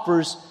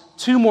offers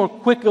two more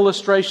quick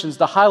illustrations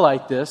to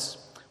highlight this,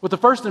 with the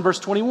first in verse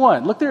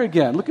 21. Look there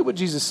again. Look at what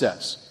Jesus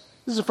says.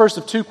 This is the first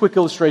of two quick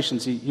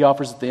illustrations he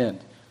offers at the end.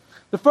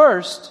 The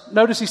first,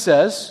 notice He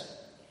says,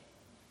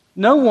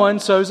 "No one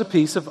sews a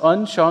piece of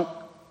unshrunk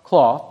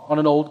cloth on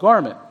an old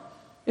garment.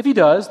 If he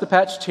does, the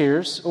patch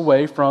tears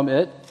away from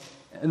it,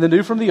 and the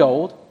new from the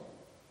old,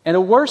 and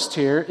a worse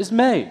tear is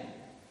made."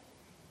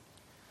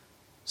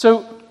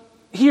 So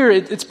here,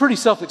 it's pretty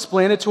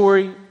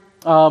self-explanatory.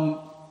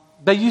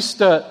 They used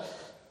to,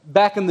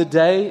 back in the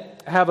day,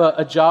 have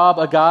a job.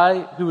 A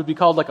guy who would be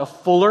called like a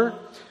fuller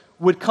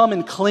would come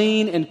and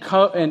clean,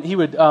 and he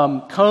would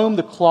comb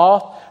the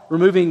cloth,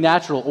 removing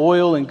natural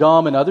oil and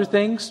gum and other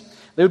things.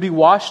 They would be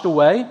washed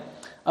away,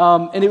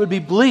 and it would be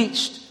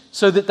bleached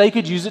so that they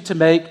could use it to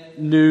make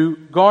new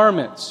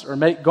garments or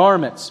make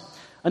garments.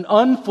 An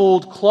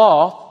unfulled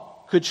cloth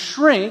could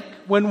shrink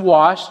when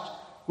washed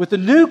with the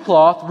new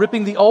cloth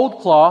ripping the old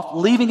cloth,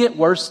 leaving it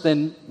worse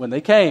than when they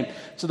came.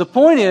 So the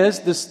point is,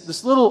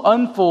 this little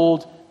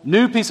unfold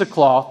new piece of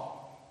cloth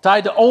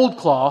tied to old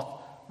cloth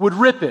would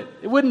rip it.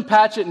 It wouldn't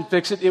patch it and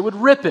fix it. It would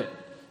rip it.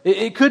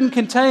 It couldn't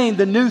contain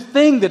the new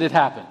thing that had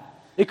happened.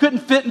 It couldn't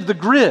fit into the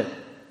grid.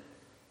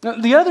 Now,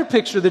 the other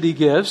picture that he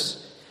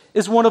gives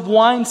is one of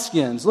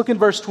wineskins. Look in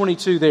verse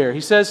 22 there.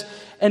 He says,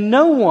 "And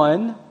no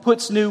one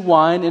puts new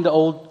wine into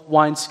old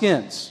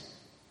wineskins.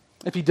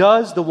 If he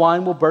does, the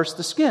wine will burst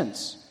the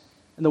skins,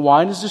 and the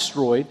wine is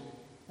destroyed,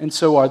 and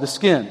so are the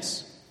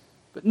skins.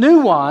 But new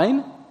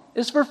wine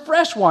is for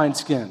fresh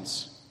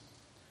wineskins."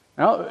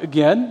 Now,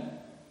 again,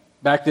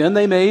 back then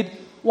they made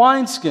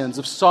wineskins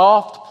of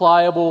soft,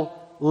 pliable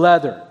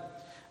leather.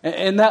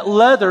 And that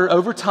leather,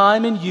 over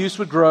time and use,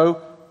 would grow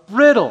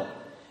brittle.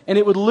 and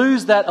it would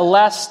lose that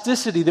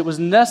elasticity that was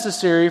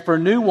necessary for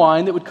new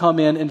wine that would come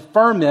in and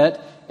ferment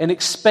and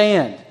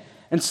expand.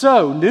 And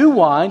so, new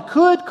wine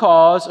could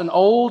cause an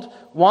old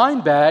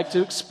wine bag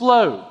to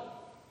explode.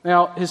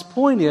 Now, his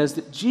point is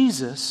that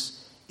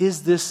Jesus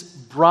is this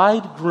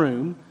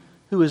bridegroom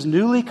who has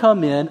newly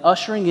come in,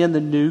 ushering in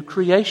the new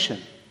creation.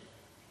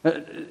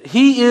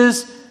 He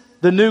is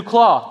the new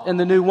cloth and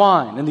the new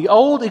wine. And the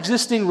old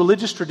existing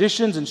religious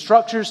traditions and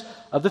structures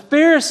of the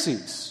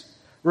Pharisees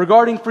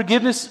regarding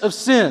forgiveness of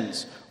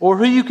sins or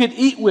who you could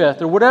eat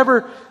with or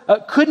whatever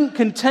couldn't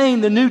contain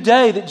the new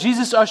day that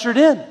Jesus ushered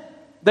in.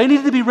 They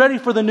needed to be ready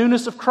for the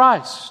newness of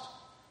Christ.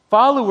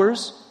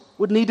 Followers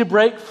would need to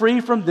break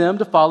free from them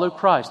to follow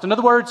Christ. In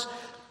other words,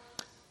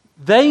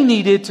 they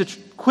needed to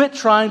quit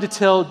trying to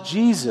tell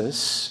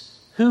Jesus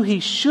who he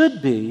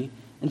should be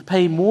and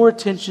pay more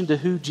attention to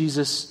who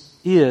Jesus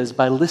is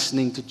by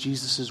listening to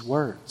Jesus'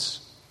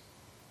 words.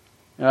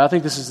 I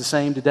think this is the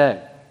same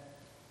today.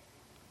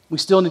 We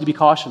still need to be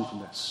cautioned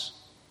from this.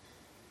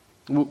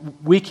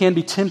 We can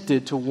be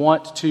tempted to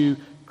want to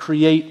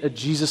create a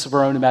Jesus of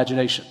our own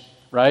imagination,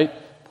 right?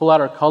 Pull out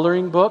our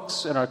coloring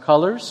books and our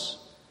colors.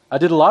 I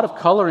did a lot of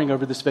coloring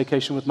over this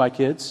vacation with my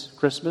kids,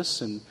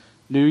 Christmas and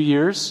New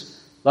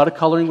Year's. A lot of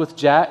coloring with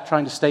Jack,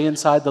 trying to stay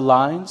inside the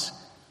lines.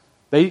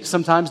 They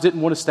sometimes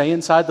didn't want to stay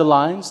inside the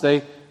lines.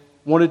 They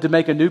wanted to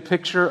make a new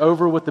picture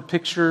over what the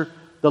picture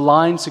the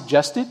line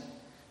suggested.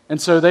 And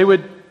so they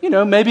would,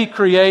 maybe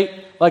create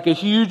like a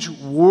huge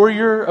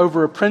warrior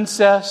over a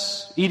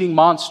princess eating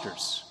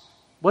monsters.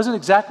 Wasn't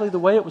exactly the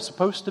way it was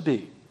supposed to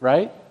be,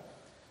 right?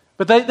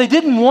 But they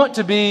didn't want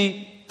to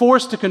be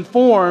forced to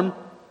conform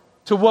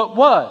to what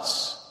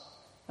was.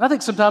 And I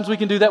think sometimes we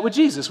can do that with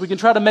Jesus. We can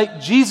try to make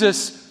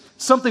Jesus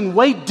something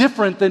way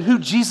different than who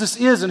Jesus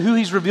is and who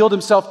he's revealed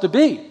himself to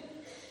be.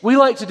 We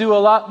like to do a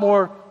lot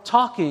more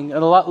talking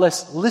and a lot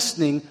less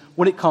listening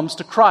when it comes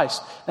to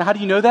Christ. Now, how do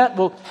you know that?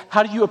 Well,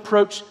 how do you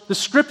approach the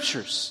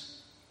Scriptures?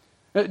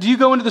 Do you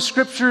go into the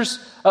Scriptures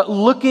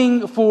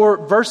looking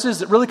for verses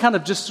that really kind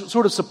of just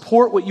sort of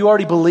support what you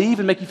already believe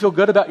and make you feel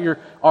good about your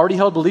already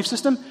held belief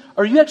system?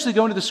 Or are you actually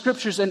going to the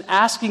Scriptures and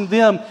asking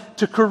them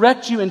to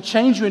correct you and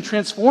change you and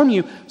transform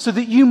you so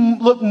that you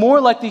look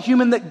more like the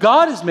human that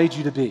God has made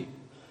you to be?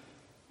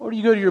 Or do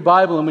you go to your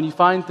Bible and when you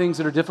find things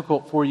that are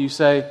difficult for you,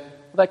 say,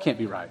 well, that can't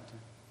be right.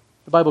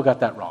 The Bible got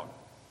that wrong.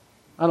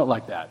 I don't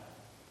like that.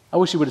 I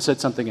wish he would have said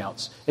something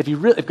else.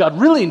 If God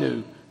really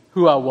knew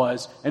who I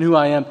was and who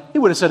I am, he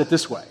would have said it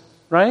this way,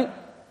 right?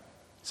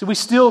 So we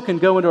still can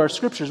go into our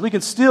Scriptures. We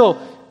can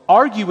still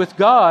argue with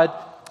God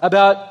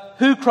about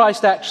who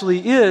Christ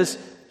actually is,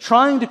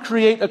 trying to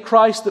create a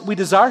Christ that we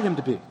desire him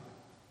to be.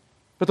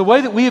 But the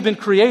way that we have been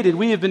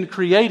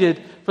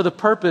created for the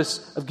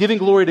purpose of giving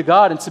glory to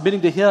God and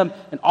submitting to him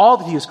and all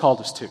that he has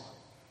called us to.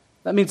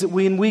 That means that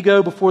when we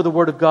go before the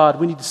Word of God,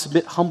 we need to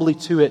submit humbly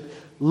to it,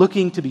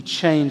 looking to be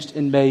changed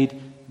and made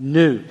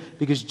new.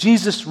 Because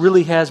Jesus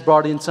really has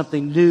brought in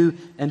something new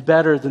and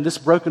better than this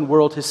broken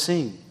world has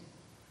seen.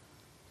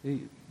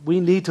 We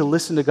need to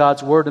listen to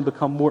God's Word and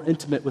become more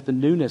intimate with the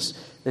newness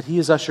that he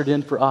has ushered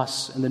in for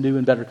us in the new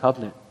and better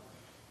covenant.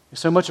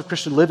 So much of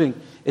Christian living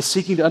is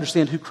seeking to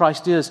understand who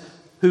Christ is,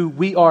 who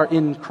we are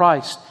in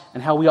Christ,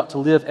 and how we ought to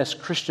live as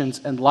Christians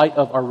in light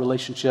of our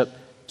relationship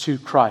to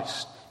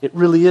Christ. It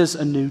really is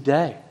a new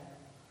day.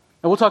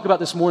 And we'll talk about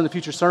this more in the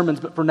future sermons,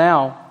 but for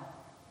now,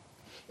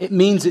 it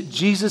means that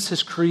Jesus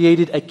has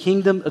created a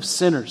kingdom of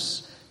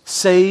sinners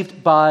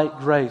saved by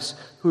grace,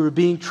 who are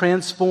being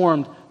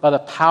transformed by the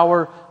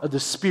power of the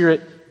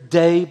Spirit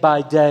day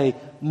by day,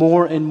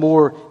 more and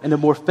more into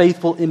more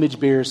faithful image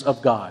bearers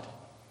of God.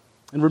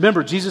 And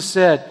remember, Jesus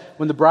said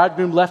when the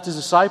bridegroom left his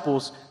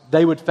disciples,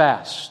 they would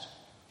fast.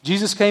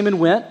 Jesus came and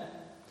went,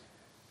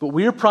 but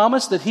we are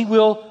promised that he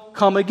will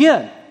come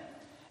again.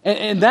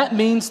 And that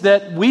means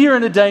that we are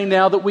in a day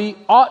now that we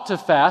ought to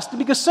fast. And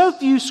because so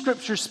few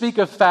scriptures speak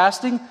of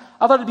fasting,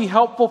 I thought it'd be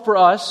helpful for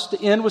us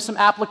to end with some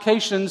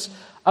applications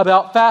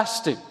about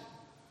fasting.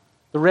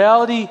 The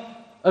reality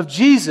of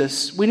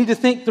Jesus, we need to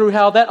think through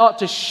how that ought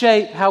to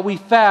shape how we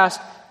fast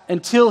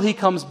until he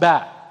comes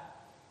back.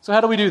 So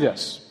how do we do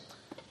this?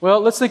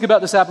 Well, let's think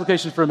about this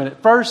application for a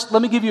minute. First,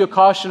 let me give you a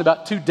caution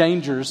about two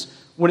dangers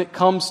when it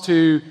comes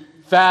to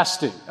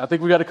fasting. I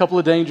think we've got a couple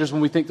of dangers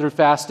when we think through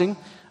fasting.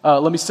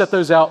 Let me set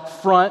those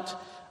out front.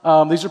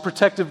 These are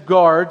protective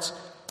guards.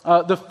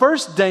 The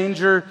first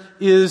danger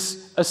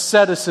is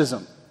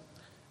asceticism.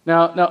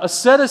 Now,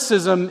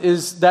 asceticism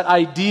is that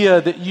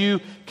idea that you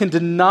can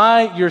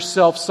deny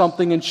yourself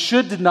something and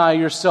should deny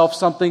yourself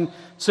something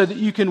so that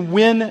you can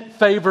win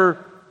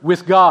favor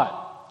with God.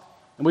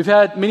 And we've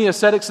had many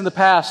ascetics in the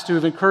past who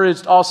have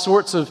encouraged all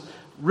sorts of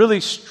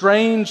really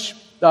strange,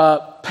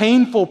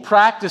 painful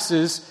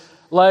practices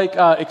like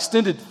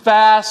extended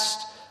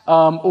fast,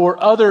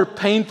 or other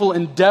painful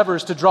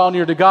endeavors to draw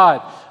near to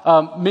God.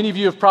 Many of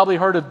you have probably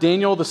heard of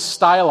Daniel the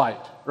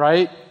Stylite,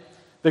 right?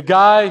 The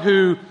guy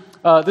who,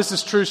 this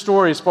is true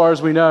story as far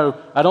as we know.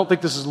 I don't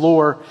think this is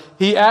lore.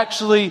 He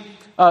actually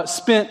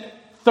spent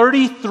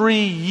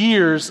 33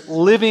 years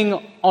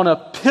living on a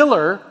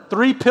pillar,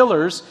 3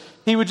 pillars,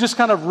 he would just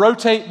kind of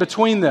rotate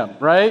between them,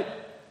 right?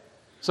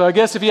 So I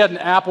guess if he had an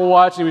Apple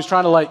Watch and he was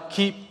trying to like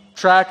keep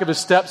track of his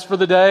steps for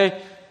the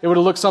day, it would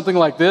have looked something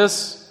like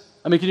this.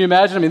 I mean, can you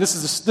imagine? I mean, this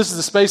is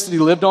the space that he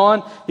lived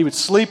on. He would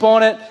sleep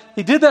on it.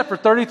 He did that for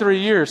 33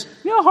 years.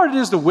 You know how hard it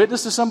is to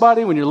witness to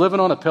somebody when you're living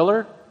on a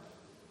pillar?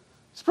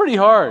 It's pretty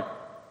hard.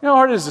 You know how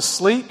hard it is to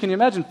sleep? Can you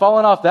imagine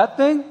falling off that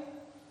thing?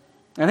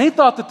 And he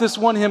thought that this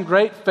won him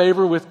great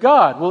favor with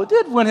God. Well, it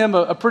did win him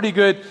a pretty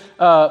good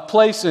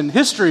place in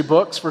history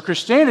books for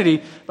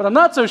Christianity, but I'm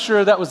not so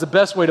sure that was the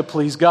best way to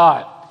please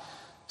God.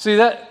 See,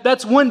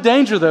 that's one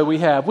danger, though, we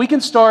have. We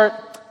can start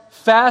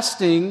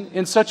fasting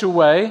in such a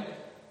way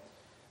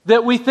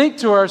that we think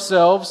to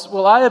ourselves,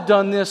 well, I have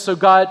done this, so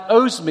God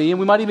owes me, and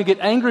we might even get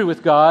angry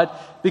with God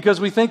because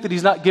we think that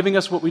He's not giving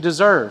us what we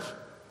deserve.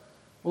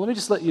 Well, let me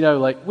just let you know,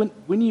 like,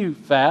 when you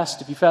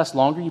fast, if you fast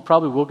longer, you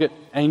probably will get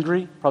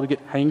angry, probably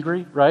get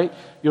hangry, right?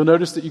 You'll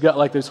notice that you got,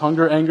 like, those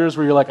hunger angers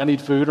where you're like, I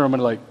need food, or I'm going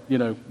to,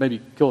 like, maybe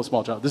kill a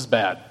small child. This is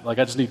bad. Like,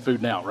 I just need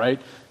food now,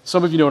 right?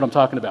 Some of you know what I'm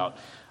talking about.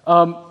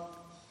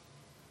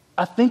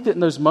 I think that in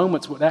those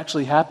moments, what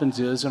actually happens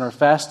is, in our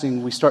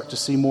fasting, we start to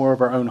see more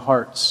of our own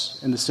hearts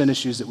and the sin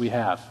issues that we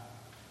have.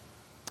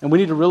 And we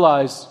need to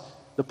realize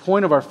the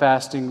point of our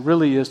fasting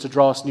really is to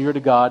draw us near to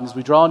God. And as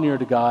we draw near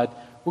to God,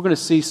 we're going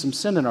to see some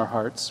sin in our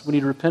hearts. We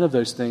need to repent of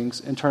those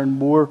things and turn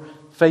more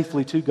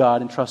faithfully to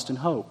God and trust and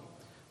hope.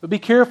 But be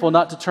careful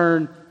not to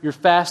turn your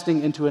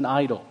fasting into an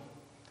idol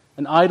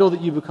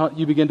that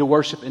you begin to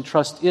worship and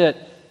trust it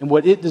and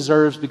what it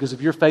deserves because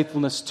of your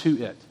faithfulness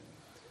to it.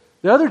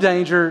 The other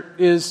danger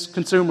is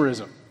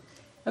consumerism.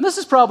 And this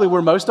is probably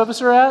where most of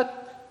us are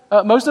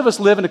at. Most of us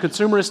live in a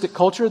consumeristic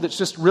culture that's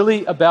just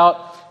really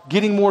about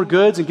getting more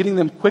goods and getting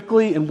them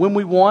quickly and when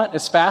we want,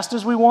 as fast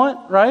as we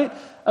want, right?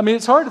 I mean,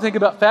 it's hard to think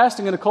about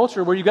fasting in a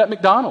culture where you got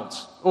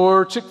McDonald's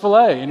or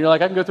Chick-fil-A and you're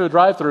like, I can go through a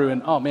drive-thru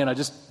and, oh man, I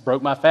just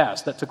broke my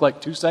fast. That took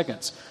like 2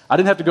 seconds. I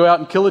didn't have to go out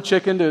and kill a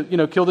chicken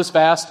to, kill this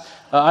fast.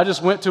 I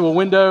just went to a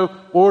window,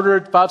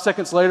 ordered, 5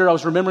 seconds later, I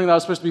was remembering that I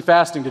was supposed to be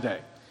fasting today.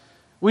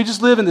 We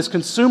just live in this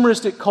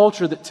consumeristic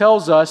culture that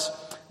tells us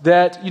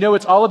that,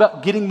 it's all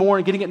about getting more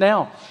and getting it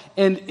now.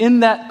 And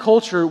in that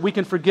culture, we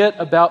can forget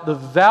about the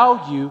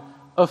value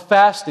of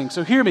fasting.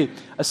 So hear me.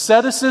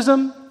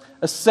 Asceticism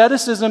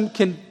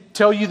can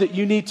tell you that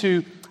you need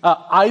to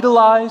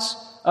idolize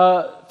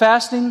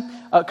fasting.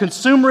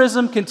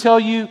 Consumerism can tell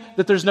you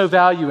that there's no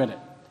value in it.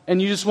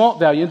 And you just want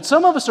value. And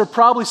some of us are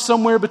probably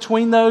somewhere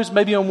between those,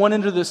 maybe on one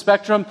end of the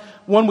spectrum.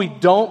 One we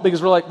don't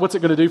because we're like, what's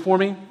it going to do for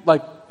me?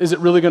 Like, is it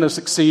really going to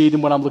succeed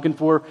in what I'm looking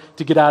for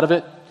to get out of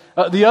it?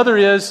 The other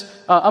is,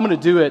 I'm going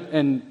to do it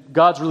and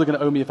God's really going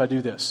to owe me if I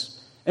do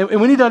this. And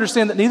we need to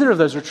understand that neither of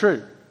those are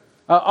true.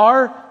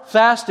 Our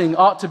fasting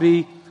ought to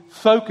be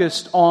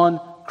focused on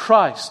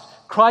Christ.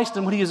 Christ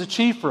and what He has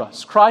achieved for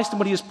us. Christ and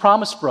what He has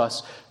promised for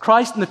us.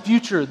 Christ and the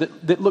future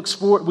that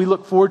we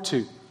look forward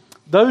to.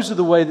 Those are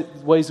the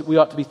ways that we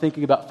ought to be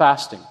thinking about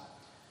fasting.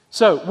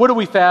 So, what do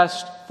we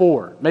fast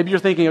for? Maybe you're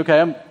thinking,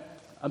 okay,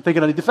 I'm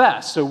thinking I need to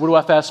fast. So what do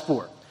I fast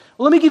for?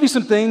 Well, let me give you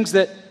some things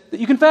that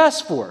you can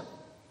fast for.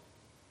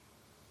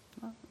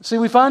 See,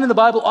 we find in the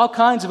Bible all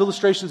kinds of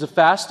illustrations of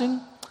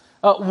fasting.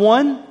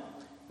 One,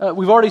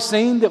 we've already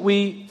seen that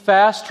we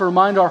fast to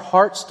remind our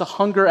hearts to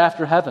hunger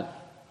after heaven,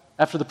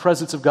 after the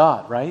presence of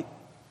God, right?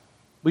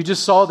 We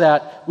just saw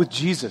that with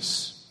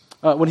Jesus.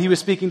 When He was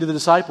speaking to the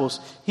disciples,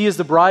 He is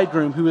the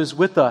bridegroom who is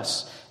with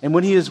us. And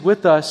when He is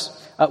with us,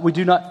 we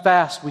do not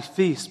fast, we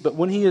feast. But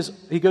when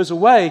He goes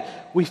away,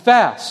 we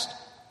fast.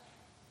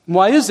 And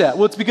why is that?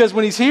 Well, it's because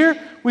when He's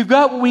here, we've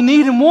got what we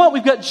need and want.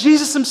 We've got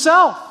Jesus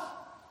Himself.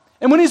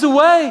 And when He's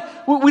away,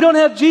 we don't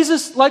have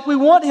Jesus like we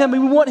want Him,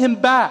 and we want Him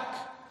back.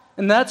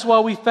 And that's why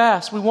we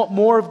fast. We want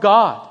more of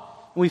God.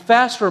 And we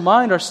fast to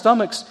remind our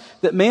stomachs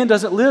that man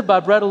doesn't live by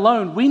bread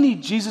alone. We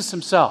need Jesus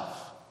Himself.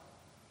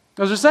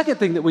 There's a second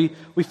thing that we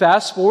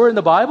fast for in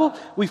the Bible.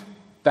 We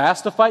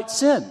fast to fight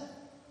sin.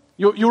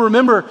 You'll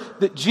remember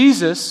that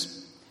Jesus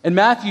in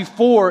Matthew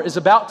 4 is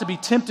about to be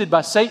tempted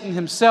by Satan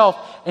himself,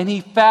 and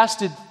He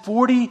fasted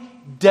 40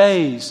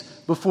 days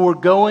before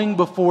going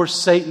before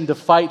Satan to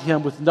fight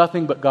him with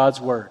nothing but God's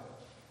Word.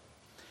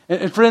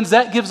 And friends,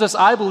 that gives us,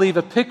 I believe,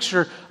 a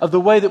picture of the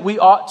way that we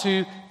ought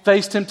to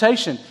face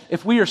temptation.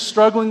 If we are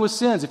struggling with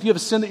sins, if you have a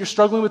sin that you're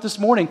struggling with this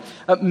morning,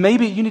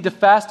 maybe you need to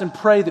fast and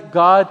pray that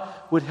God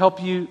would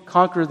help you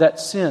conquer that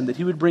sin, that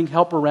He would bring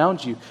help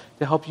around you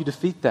to help you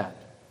defeat that.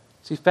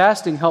 See,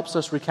 fasting helps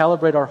us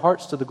recalibrate our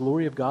hearts to the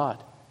glory of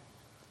God.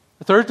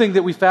 The third thing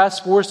that we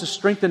fast for is to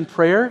strengthen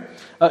prayer.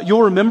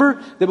 You'll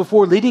remember that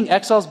before leading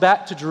exiles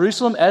back to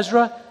Jerusalem,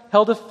 Ezra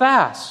held a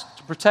fast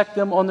to protect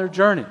them on their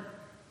journey.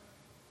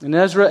 In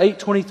Ezra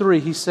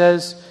 8:23, he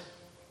says,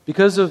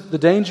 because of the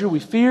danger we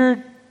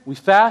feared, we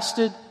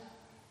fasted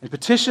and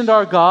petitioned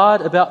our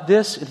God about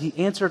this, and He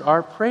answered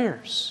our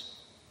prayers.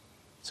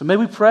 So may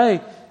we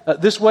pray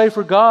this way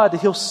for God to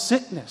heal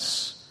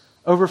sickness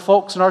over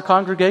folks in our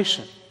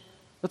congregation.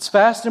 Let's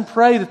fast and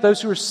pray that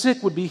those who are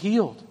sick would be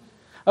healed.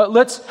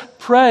 Let's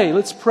pray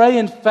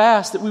and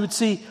fast that we would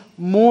see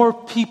more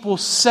people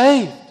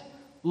saved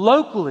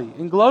locally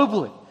and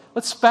globally.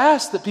 Let's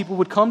fast that people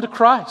would come to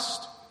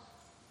Christ.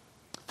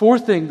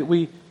 Fourth thing that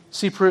we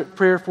see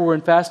prayer for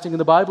and fasting in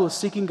the Bible is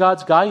seeking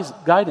God's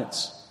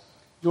guidance.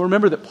 You'll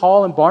remember that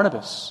Paul and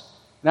Barnabas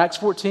in Acts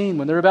 14,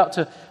 when they're about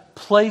to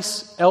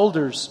place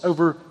elders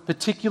over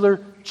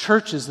particular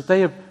churches that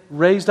they have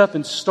raised up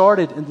and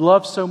started and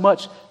loved so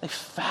much, they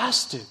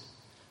fasted.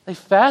 They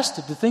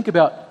fasted to think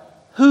about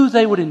who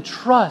they would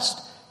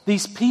entrust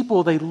these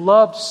people they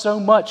loved so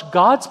much,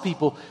 God's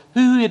people,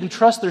 who they'd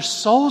entrust their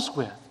souls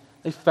with.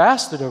 They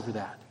fasted over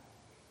that.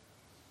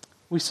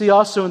 We see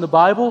also in the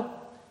Bible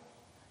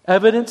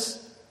evidence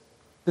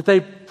that they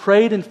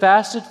prayed and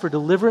fasted for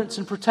deliverance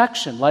and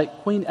protection,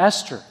 like Queen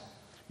Esther.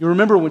 You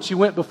remember when she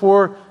went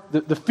before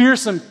the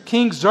fearsome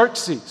King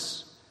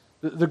Xerxes,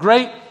 the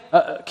great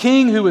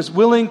king who was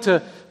willing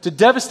to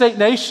devastate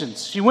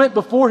nations. She went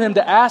before him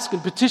to ask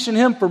and petition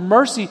him for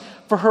mercy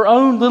for her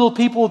own little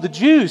people, the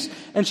Jews.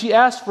 And she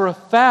asked for a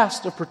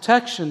fast of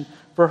protection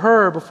for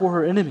her before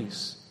her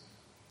enemies.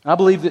 I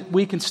believe that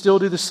we can still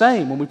do the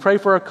same when we pray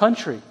for our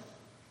country,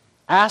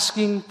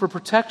 asking for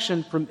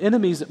protection from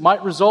enemies that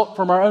might result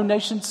from our own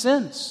nation's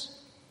sins.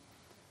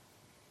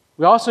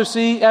 We also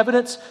see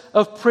evidence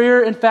of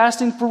prayer and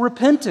fasting for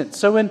repentance.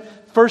 So in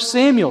 1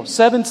 Samuel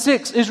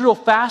 7:6, Israel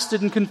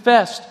fasted and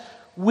confessed,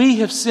 "We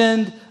have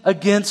sinned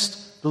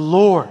against the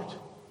Lord."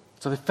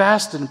 So they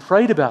fasted and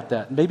prayed about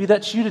that. And maybe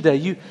that's you today.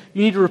 You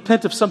need to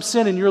repent of some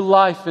sin in your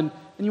life, and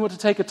you want to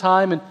take a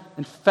time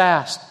and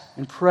fast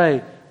and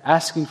pray,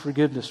 asking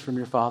forgiveness from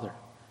your Father.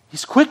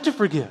 He's quick to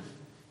forgive.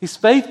 He's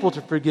faithful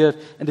to forgive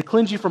and to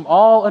cleanse you from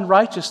all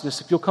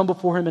unrighteousness if you'll come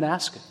before Him and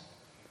ask it.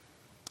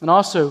 And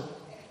also,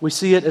 we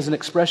see it as an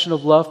expression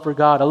of love for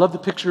God. I love the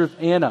picture of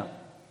Anna,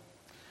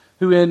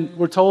 who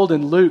we're told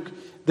in Luke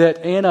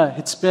that Anna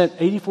had spent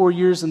 84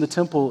 years in the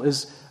temple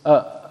as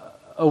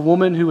a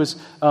woman who was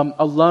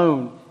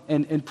alone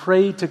and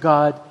prayed to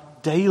God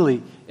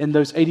daily in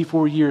those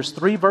 84 years.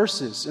 3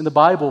 verses in the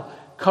Bible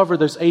cover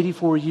those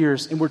 84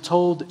 years, and we're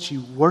told that she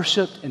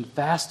worshiped and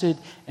fasted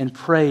and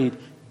prayed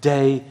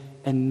day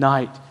and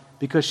night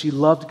because she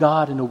loved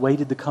God and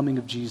awaited the coming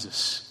of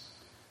Jesus.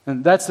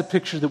 And that's the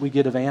picture that we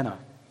get of Anna.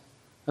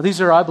 Now,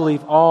 these are, I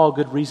believe, all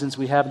good reasons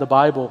we have in the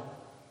Bible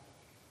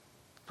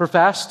for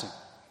fasting.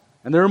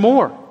 And there are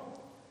more.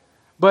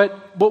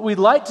 But what we'd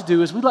like to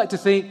do is we'd like to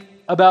think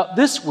about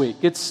this week.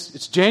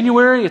 It's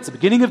January. It's the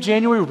beginning of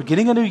January. We're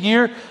beginning a new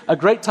year, a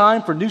great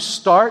time for new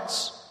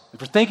starts and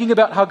for thinking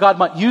about how God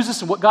might use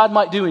us and what God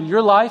might do in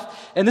your life.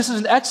 And this is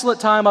an excellent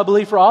time, I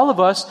believe, for all of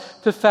us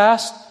to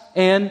fast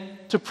and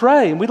to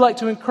pray. And we'd like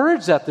to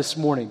encourage that this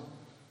morning.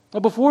 Now,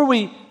 before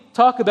we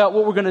talk about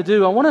what we're going to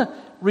do, I want to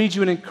read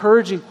you an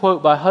encouraging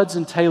quote by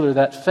Hudson Taylor,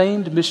 that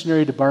famed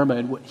missionary to Burma,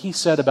 and what he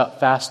said about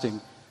fasting.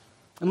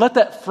 And let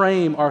that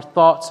frame our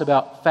thoughts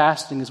about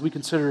fasting as we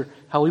consider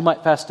how we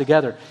might fast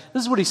together.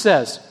 This is what he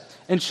says.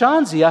 In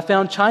Shanxi, I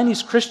found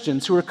Chinese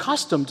Christians who were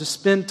accustomed to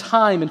spend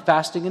time in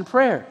fasting and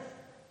prayer.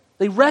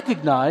 They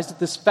recognized that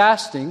this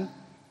fasting,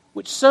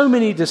 which so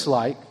many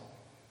dislike,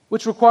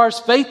 which requires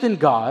faith in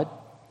God,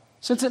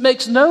 since it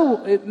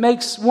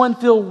makes one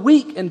feel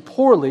weak and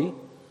poorly,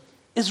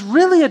 is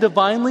really a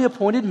divinely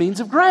appointed means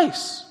of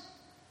grace.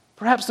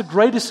 Perhaps the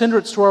greatest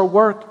hindrance to our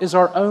work is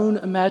our own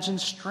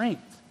imagined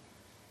strength.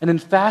 And in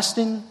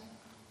fasting,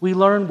 we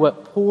learn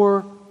what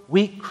poor,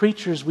 weak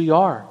creatures we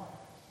are,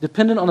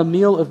 dependent on a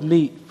meal of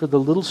meat for the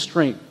little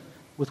strength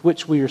with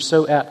which we are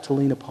so apt to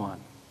lean upon.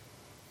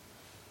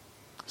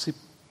 See,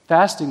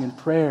 fasting and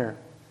prayer,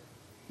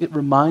 it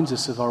reminds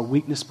us of our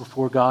weakness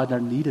before God and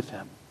our need of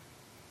Him.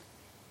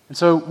 And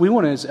so we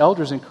want to, as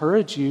elders,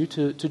 encourage you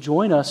to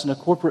join us in a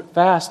corporate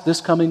fast this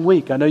coming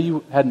week. I know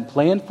you hadn't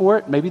planned for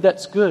it. Maybe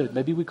that's good.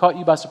 Maybe we caught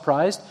you by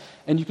surprise,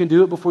 and you can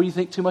do it before you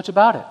think too much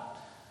about it.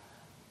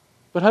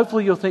 But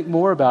hopefully you'll think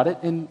more about it,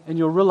 and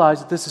you'll realize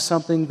that this is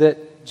something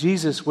that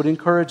Jesus would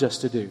encourage us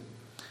to do.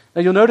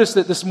 Now, you'll notice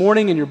that this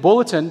morning in your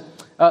bulletin,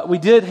 we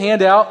did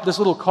hand out this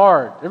little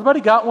card. Everybody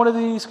got one of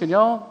these?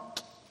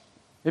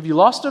 Have you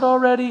lost it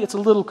already? It's a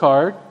little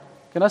card.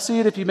 Can I see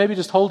it? If you maybe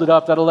just hold it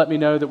up, that'll let me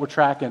know that we're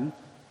tracking.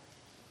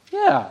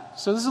 Yeah,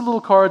 so this is a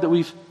little card that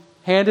we've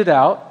handed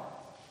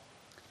out.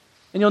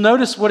 And you'll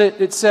notice what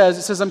it says.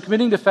 It says, I'm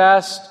committing to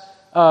fast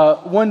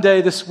one day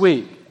this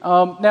week.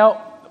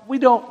 Now, we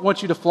don't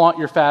want you to flaunt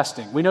your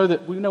fasting. We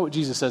know what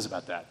Jesus says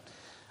about that.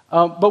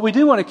 But we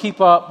do want to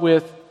keep up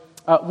with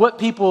what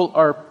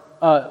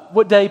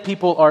day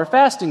people are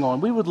fasting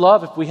on. We would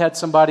love if we had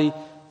somebody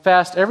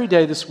fast every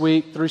day this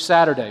week through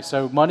Saturday,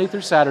 so Monday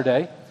through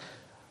Saturday.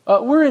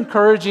 We're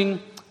encouraging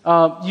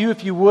you,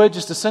 if you would,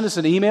 just to send us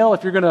an email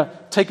if you're going to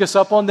take us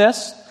up on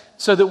this,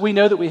 so that we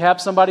know that we have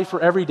somebody for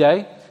every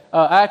day.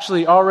 I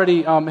actually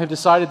already have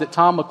decided that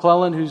Tom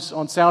McClellan, who's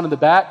on sound in the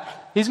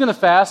back, he's going to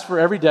fast for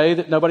every day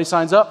that nobody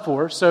signs up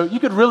for. So you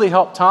could really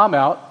help Tom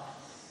out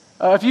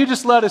if you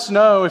just let us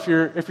know if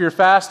you're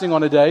fasting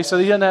on a day, so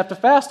that he doesn't have to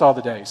fast all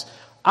the days.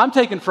 I'm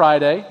taking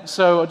Friday,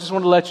 so I just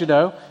wanted to let you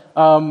know.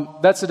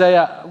 That's the day.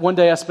 One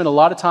day I spend a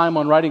lot of time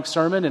on writing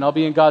sermon, and I'll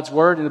be in God's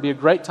Word, and it'll be a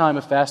great time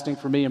of fasting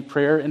for me and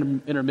prayer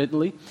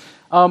intermittently.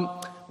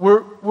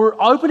 we're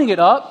opening it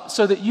up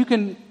so that you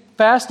can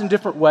fast in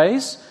different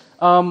ways.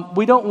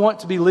 We don't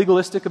want to be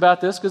legalistic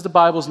about this because the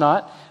Bible's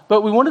not,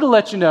 but we wanted to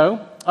let you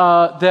know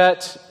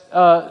that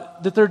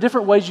there are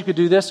different ways you could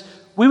do this.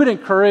 We would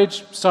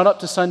encourage sun up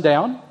to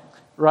sundown,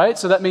 right?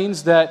 So that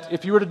means that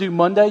if you were to do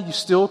Monday, you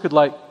still could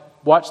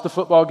watch the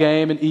football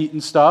game and eat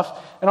and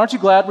stuff. And aren't you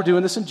glad we're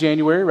doing this in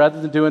January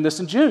rather than doing this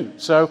in June?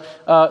 So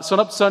sun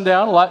up to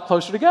sundown, a lot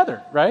closer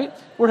together, right?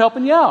 We're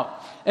helping you out.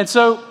 And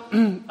so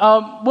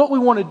what we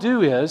want to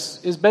do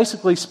is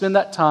basically spend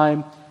that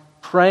time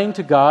praying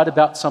to God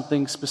about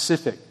something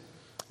specific.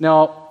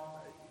 Now,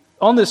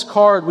 on this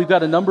card, we've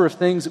got a number of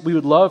things that we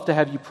would love to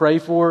have you pray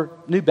for.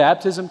 New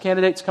baptism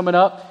candidates coming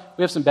up.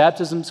 We have some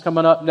baptisms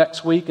coming up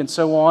next week and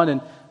so on,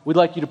 and we'd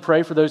like you to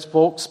pray for those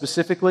folks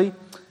specifically.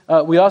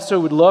 We also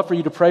would love for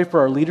you to pray for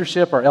our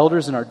leadership, our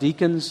elders, and our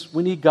deacons.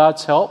 We need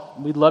God's help.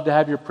 We'd love to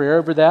have your prayer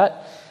over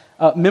that.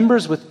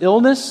 Members with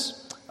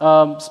illness,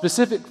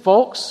 specific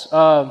folks.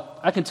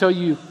 I can tell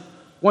you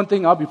one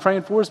thing I'll be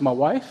praying for is my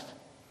wife.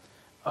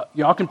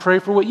 Y'all can pray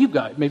for what you've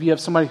got. Maybe you have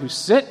somebody who's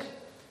sick.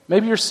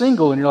 Maybe you're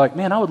single and you're like,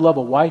 man, I would love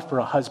a wife or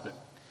a husband.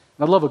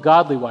 And I'd love a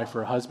godly wife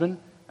or a husband.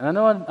 And I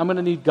know I'm going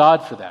to need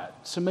God for that.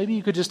 So maybe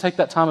you could just take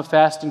that time of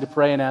fasting to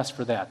pray and ask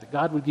for that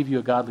God would give you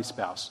a godly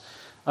spouse.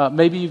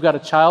 Maybe you've got a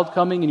child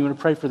coming and you want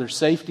to pray for their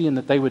safety and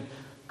that they would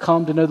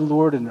come to know the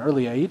Lord at an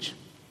early age.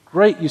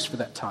 Great use for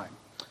that time.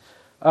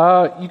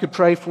 You could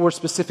pray for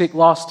specific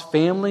lost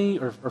family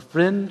or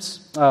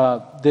friends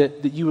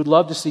that you would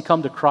love to see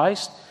come to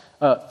Christ.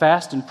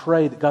 Fast and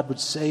pray that God would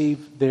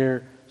save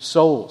their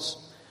souls.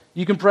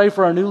 You can pray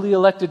for our newly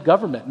elected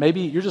government. Maybe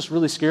you're just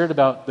really scared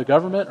about the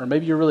government, or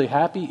maybe you're really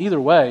happy. Either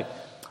way,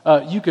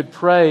 you could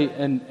pray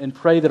and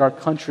pray that our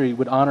country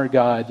would honor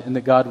God and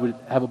that God would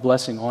have a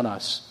blessing on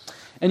us.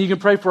 And you can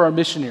pray for our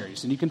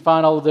missionaries, and you can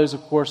find all of those,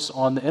 of course,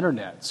 on the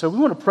internet. So we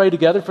want to pray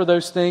together for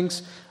those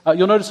things.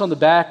 You'll notice on the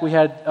back we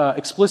had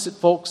explicit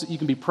folks that you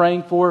can be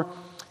praying for.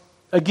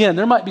 Again,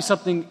 there might be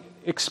something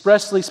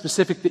expressly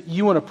specific that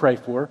you want to pray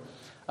for.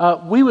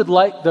 We would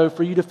like, though,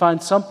 for you to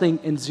find something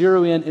and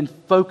zero in and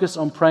focus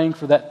on praying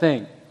for that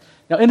thing.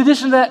 Now, in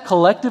addition to that,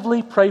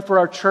 collectively pray for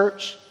our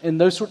church and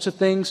those sorts of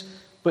things,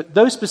 but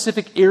those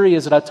specific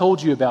areas that I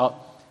told you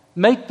about,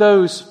 make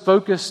those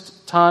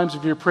focused times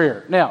of your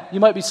prayer. Now, you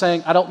might be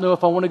saying, I don't know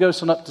if I want to go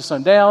sun up to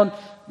sundown.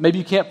 Maybe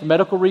you can't for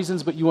medical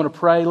reasons, but you want to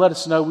pray. Let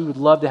us know. We would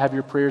love to have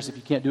your prayers if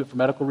you can't do it for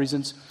medical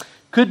reasons.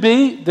 Could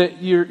be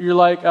that you're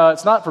like,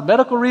 it's not for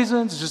medical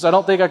reasons. It's just I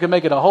don't think I can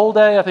make it a whole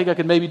day. I think I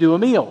could maybe do a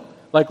meal.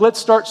 Let's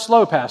start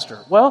slow, Pastor.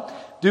 Well,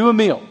 do a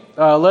meal.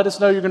 Let us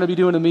know you're going to be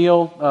doing a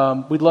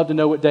meal. We'd love to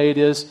know what day it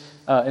is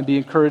and be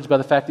encouraged by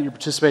the fact that you're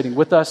participating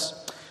with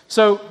us.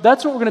 So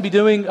that's what we're going to be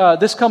doing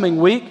this coming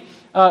week.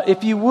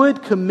 If you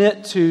would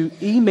commit to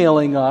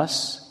emailing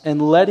us and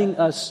letting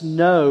us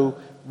know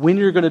when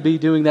you're going to be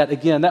doing that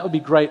again, that would be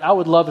great. I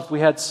would love if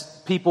we had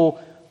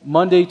people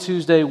Monday,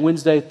 Tuesday,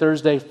 Wednesday,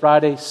 Thursday,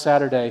 Friday,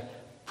 Saturday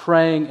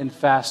praying and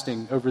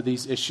fasting over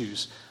these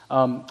issues.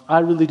 I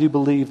really do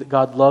believe that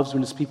God loves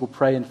when His people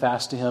pray and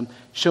fast to Him,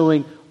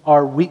 showing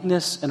our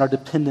weakness and our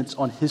dependence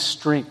on His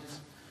strength.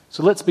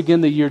 So let's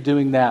begin the year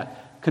doing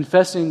that,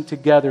 confessing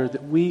together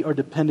that we are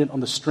dependent on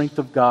the strength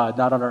of God,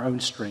 not on our own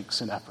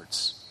strengths and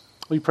efforts.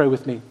 Will you pray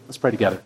with me? Let's pray together.